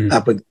 mm-hmm.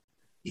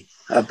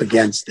 up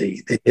against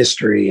the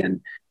history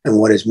and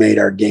what has made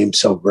our game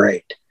so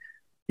great.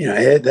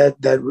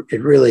 That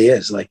it really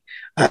is. Like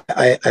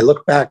I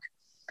look back,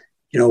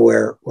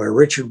 where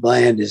Richard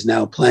Bland is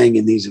now playing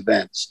in these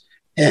events,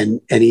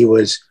 and he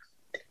was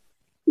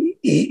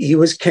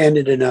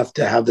candid enough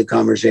to have the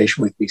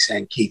conversation with me,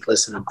 saying, "Keith,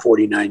 listen, I'm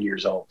 49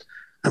 years old.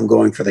 I'm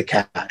going for the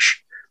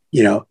cash."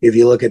 If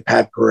you look at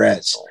Pat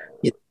Perez,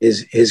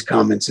 his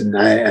comments, and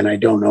I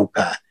don't know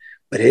Pat,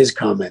 but his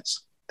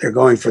comments, they're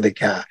going for the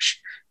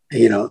cash.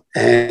 And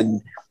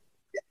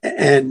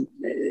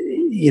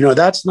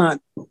that's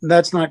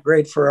not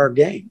great for our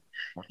game.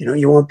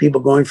 You want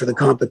people going for the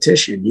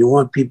competition. You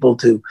want people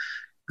to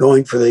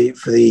going for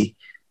the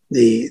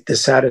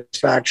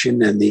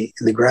satisfaction and the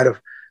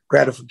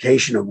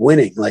gratification of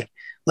winning. A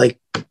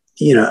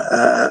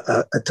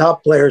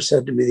top player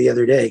said to me the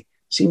other day,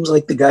 seems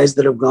like the guys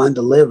that have gone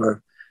to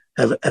LIV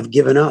have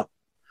given up.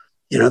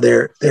 Are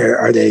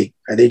they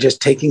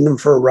just taking them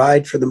for a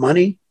ride for the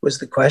money, was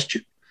the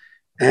question.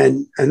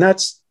 And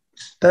that's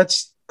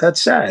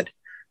sad.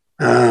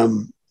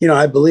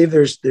 I believe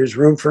there's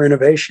room for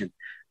innovation,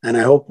 and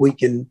I hope we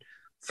can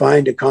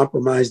find a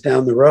compromise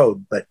down the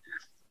road. But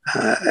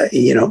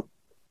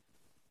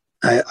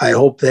I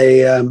hope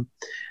they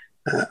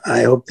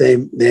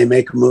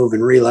make a move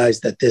and realize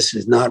that this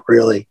is not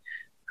really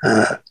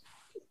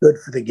good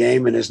for the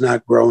game and is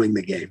not growing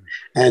the game.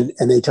 And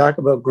they talk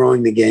about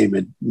growing the game,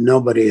 and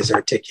nobody has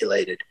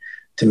articulated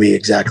to me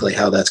exactly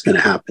how that's going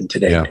to happen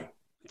today. Yeah.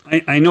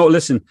 I know.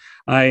 Listen,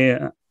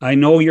 I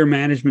know your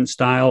management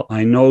style.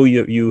 I know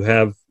you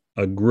have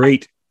a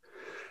great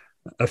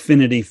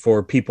affinity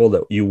for people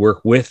that you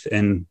work with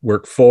and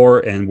work for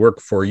and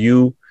work for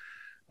you.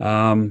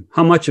 How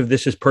much of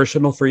this is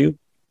personal for you?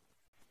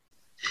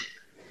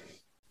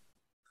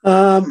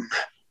 That's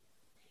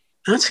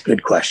a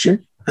good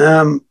question.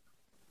 No,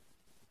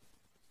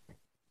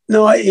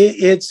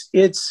 it's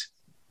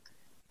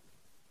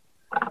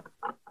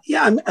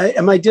yeah.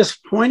 Am I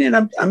disappointed?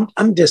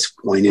 I'm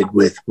disappointed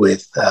with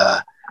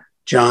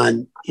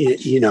John.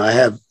 I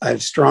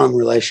have strong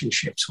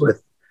relationships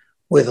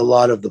with a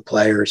lot of the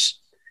players,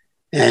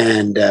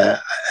 And I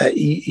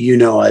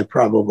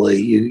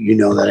probably you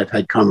know that I've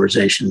had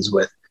conversations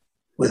with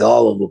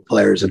all of the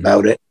players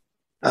about it,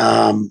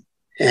 and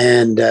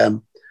I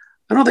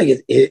don't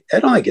think I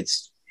don't think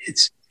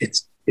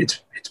it's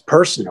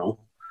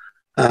personal,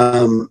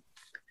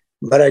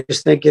 but I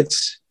just think it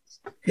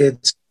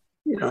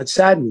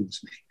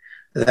saddens me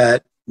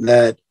that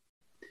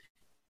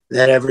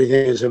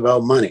everything is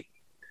about money,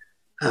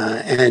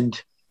 and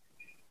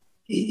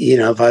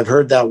if I've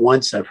heard that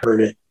once, I've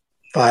heard it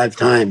 5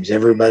 times.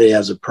 Everybody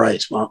has a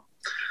price. Well,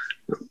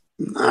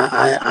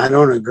 I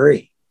don't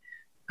agree.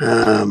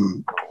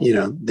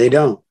 They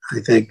don't. I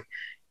think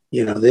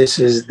this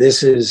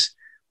is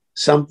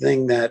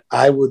something that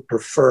I would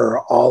prefer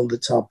all the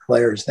top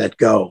players that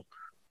go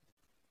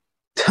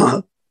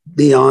to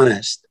be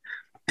honest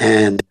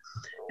and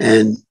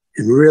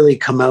really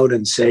come out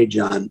and say,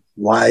 John,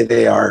 why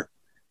they are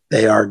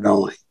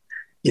going.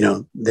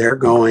 They're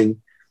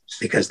going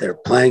because they're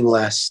playing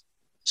less,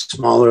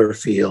 smaller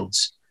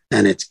fields,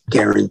 and it's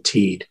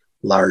guaranteed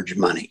large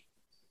money.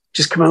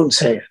 Just come out and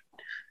say it.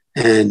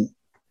 And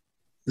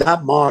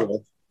that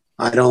model,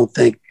 I don't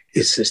think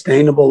is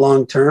sustainable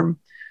long term,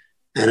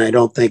 and I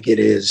don't think it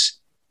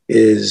is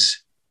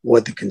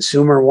what the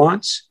consumer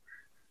wants.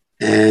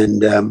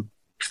 And I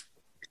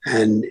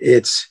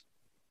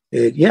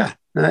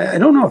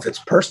don't know if it's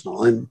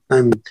personal.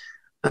 I'm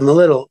a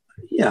little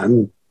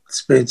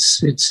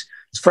it's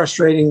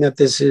frustrating that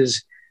this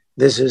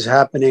is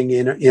happening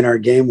in our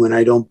game when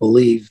I don't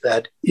believe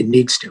that it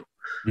needs to.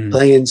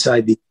 Play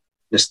inside the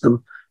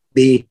system,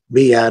 be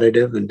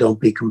additive, and don't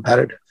be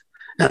competitive.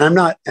 And I'm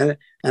not, and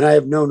I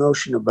have no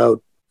notion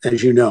about,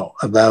 as you know,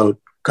 about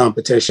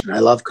competition. I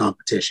love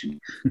competition.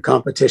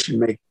 Competition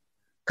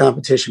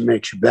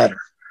makes you better.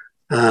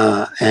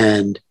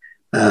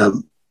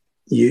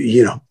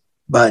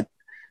 But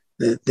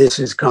this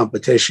is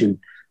competition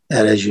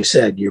that, as you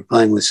said, you're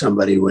playing with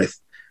somebody with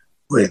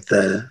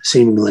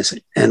seemingly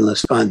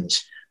endless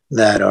funds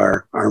that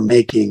are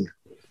making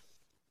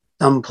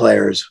some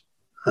players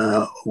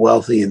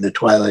wealthy in the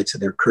twilights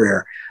of their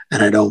career.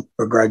 And I don't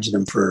begrudge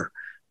them for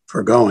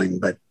going,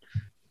 but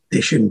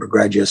they shouldn't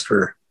begrudge us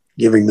for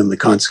giving them the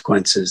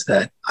consequences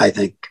that I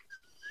think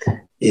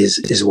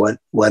is what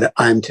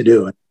I'm to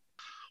do.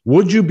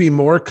 Would you be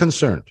more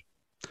concerned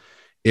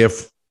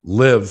if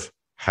LIV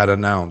had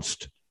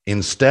announced,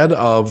 instead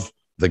of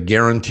the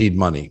guaranteed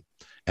money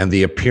and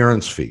the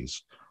appearance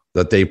fees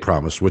that they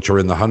promised, which are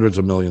in the hundreds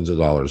of millions of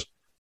dollars,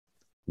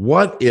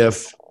 what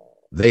if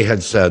they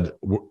had said,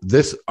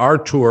 our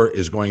tour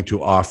is going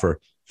to offer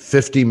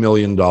 $50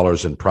 million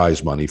in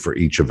prize money for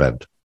each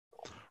event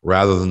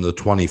rather than the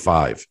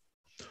 25?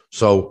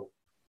 So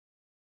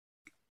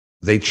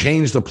they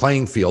changed the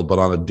playing field, but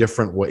in a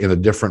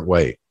different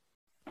way.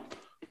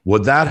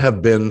 Would that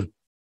have been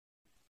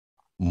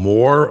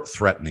more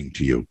threatening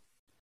to you?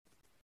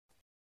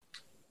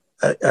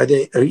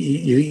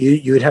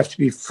 You would have to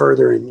be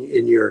further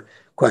in your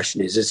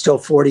question. Is it still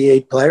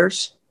 48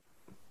 players?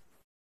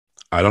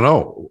 I don't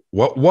know.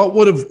 What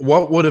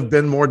would have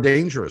been more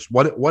dangerous?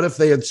 What if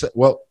they had said,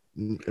 well,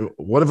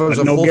 what if it was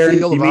a full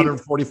field of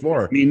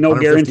 144? I mean, no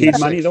guaranteed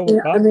money though?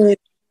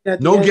 Yeah,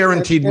 no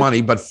guaranteed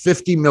money, but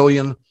 $50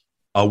 million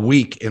a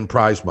week in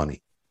prize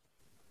money.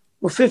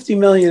 Well, $50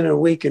 million a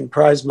week in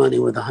prize money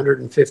with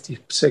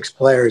 156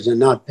 players and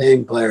not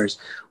paying players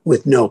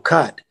with no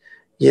cut.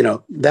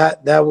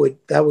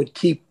 That would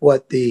keep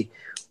what the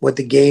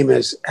game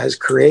has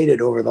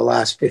created over the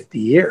last 50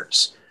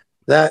 years.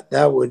 That's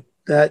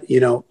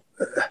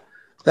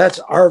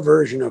our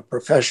version of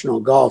professional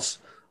golf.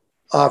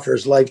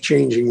 Offers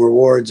life-changing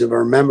rewards of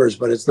our members,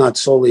 but it's not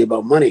solely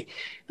about money.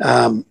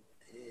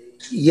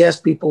 Yes,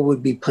 people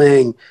would be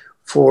playing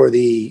for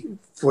the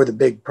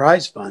big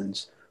prize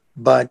funds,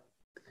 but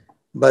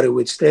it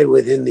would stay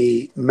within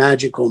the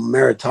magical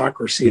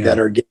meritocracy that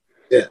our game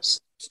is.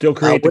 Still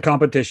create the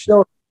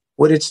competition.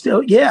 Would it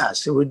still?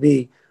 Yes, it would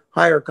be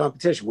higher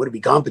competition. Would it be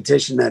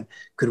competition that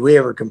could we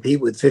ever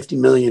compete with 50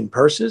 million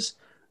purses?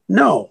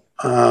 No,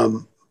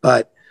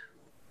 but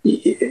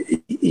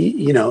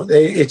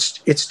it's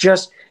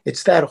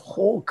that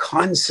whole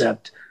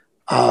concept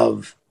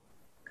of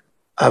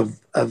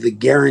the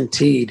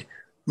guaranteed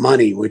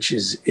money, which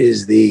is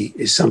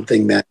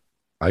something that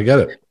I get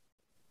it.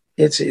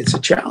 It's a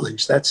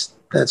challenge. That's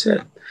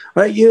it.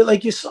 Right.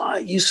 You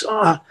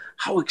saw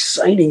how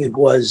exciting it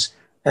was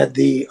at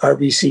the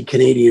RBC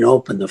Canadian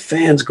Open, the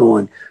fans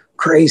going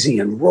crazy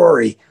and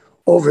Rory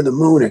over the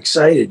moon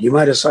excited. You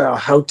might have saw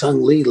Hao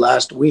Tung Lee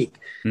last week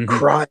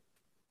cry.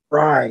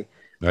 I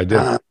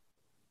did.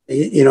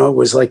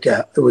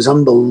 It was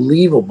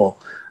unbelievable.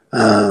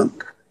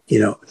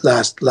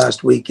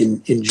 Last week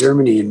in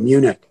Germany, in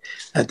Munich,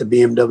 at the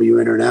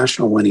BMW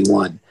International when he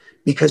won,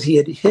 because he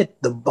had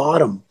hit the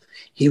bottom.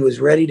 He was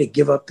ready to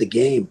give up the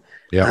game.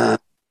 Yeah.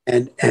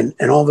 And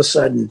all of a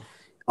sudden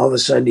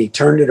he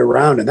turned it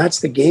around, and that's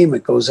the game.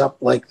 It goes up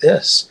like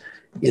this.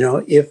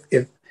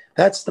 If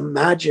that's the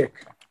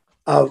magic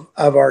of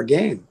our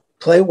game.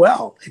 Play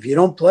well. If you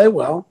don't play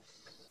well,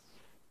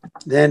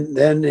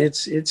 then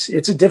it's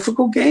a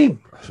difficult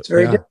game. It's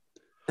very difficult.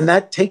 And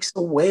that takes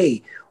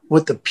away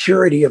what the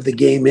purity of the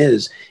game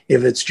is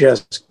if it's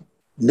just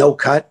no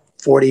cut,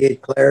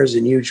 48 players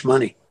and huge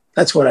money.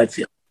 That's what I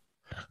feel.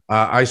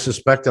 I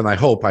suspect and I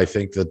hope, I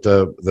think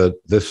that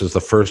this is the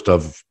first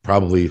of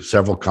probably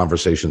several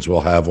conversations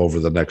we'll have over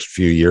the next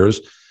few years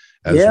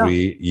as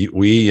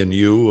we and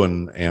you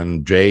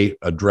and Jay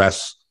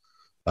address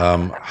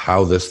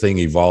how this thing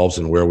evolves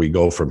and where we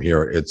go from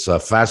here. It's a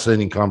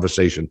fascinating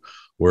conversation.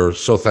 We're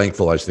so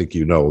thankful, I think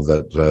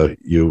that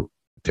you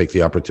take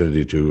the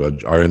opportunity to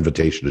our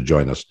invitation to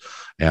join us.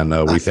 And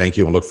we thank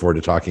you and look forward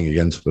to talking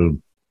again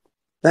soon.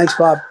 Thanks,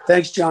 Bob.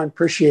 Thanks, John.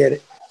 Appreciate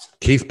it.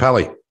 Keith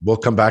Pelley, we'll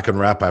come back and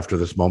wrap after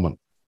this moment.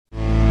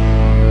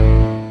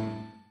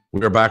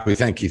 We are back. We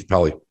thank Keith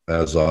Pelley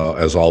as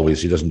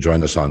always. He doesn't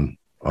join us on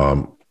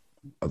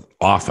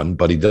often,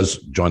 but he does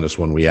join us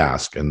when we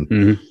ask.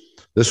 And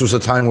this was a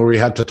time where we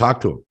had to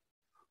talk to him.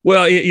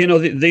 Well,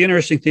 the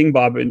interesting thing,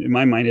 Bob, in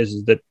my mind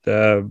is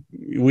that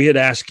we had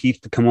asked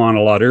Keith to come on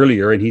a lot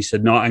earlier, and he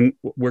said, no,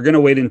 we're going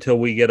to wait until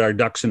we get our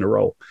ducks in a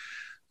row.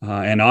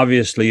 And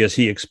obviously, as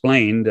he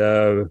explained,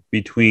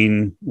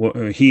 between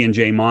he and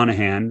Jay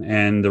Monahan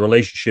and the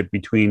relationship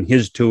between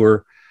his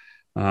tour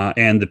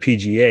and the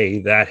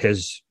PGA,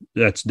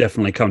 that's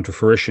definitely come to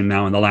fruition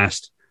now in the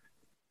last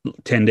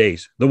 10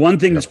 days. The one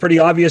thing that's pretty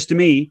obvious to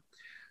me,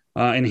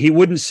 and he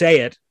wouldn't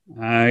say it,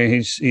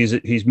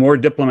 he's more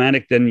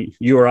diplomatic than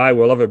you or I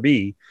will ever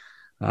be,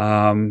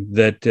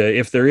 that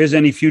if there is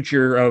any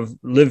future of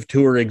LIV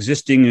Tour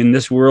existing in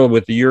this world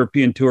with the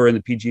European Tour and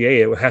the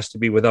PGA, it has to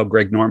be without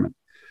Greg Norman.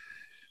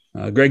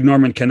 Greg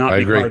Norman cannot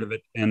be part of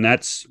it, and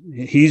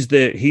he's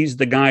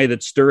the guy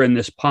that's stirring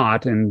this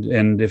pot.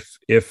 And if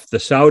the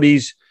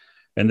Saudis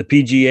and the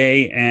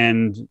PGA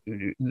and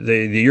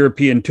the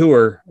European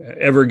Tour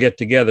ever get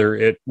together,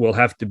 it will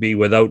have to be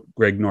without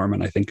Greg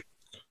Norman, I think.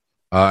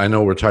 I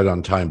know we're tight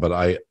on time,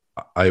 but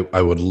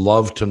I would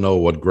love to know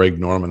what Greg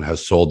Norman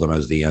has sold them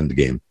as the end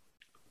game.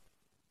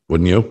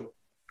 Wouldn't you?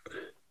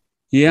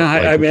 Yeah,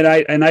 I mean,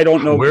 I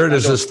don't know. Where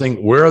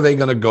are they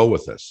going to go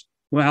with this?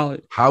 Well,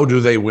 how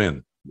do they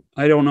win?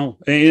 I don't know.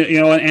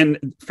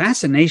 And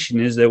fascination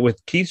is that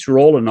with Keith's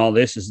role in all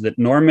this is that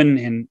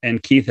Norman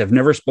and Keith have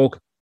never spoken.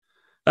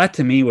 That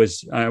to me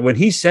was, when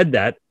he said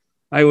that,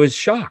 I was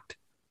shocked.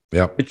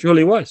 Yeah, it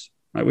really was.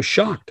 I was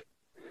shocked.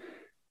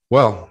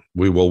 Well,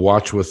 we will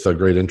watch with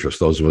great interest,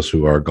 those of us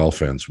who are golf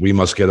fans. We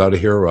must get out of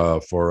here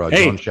for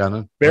John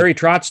Shannon. Barry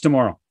Trotz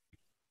tomorrow.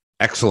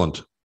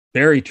 Excellent.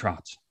 Barry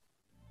Trotz.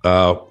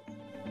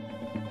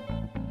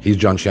 He's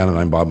John Shannon.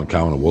 I'm Bob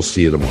McCown, and we'll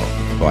see you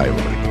tomorrow. Bye,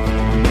 everybody.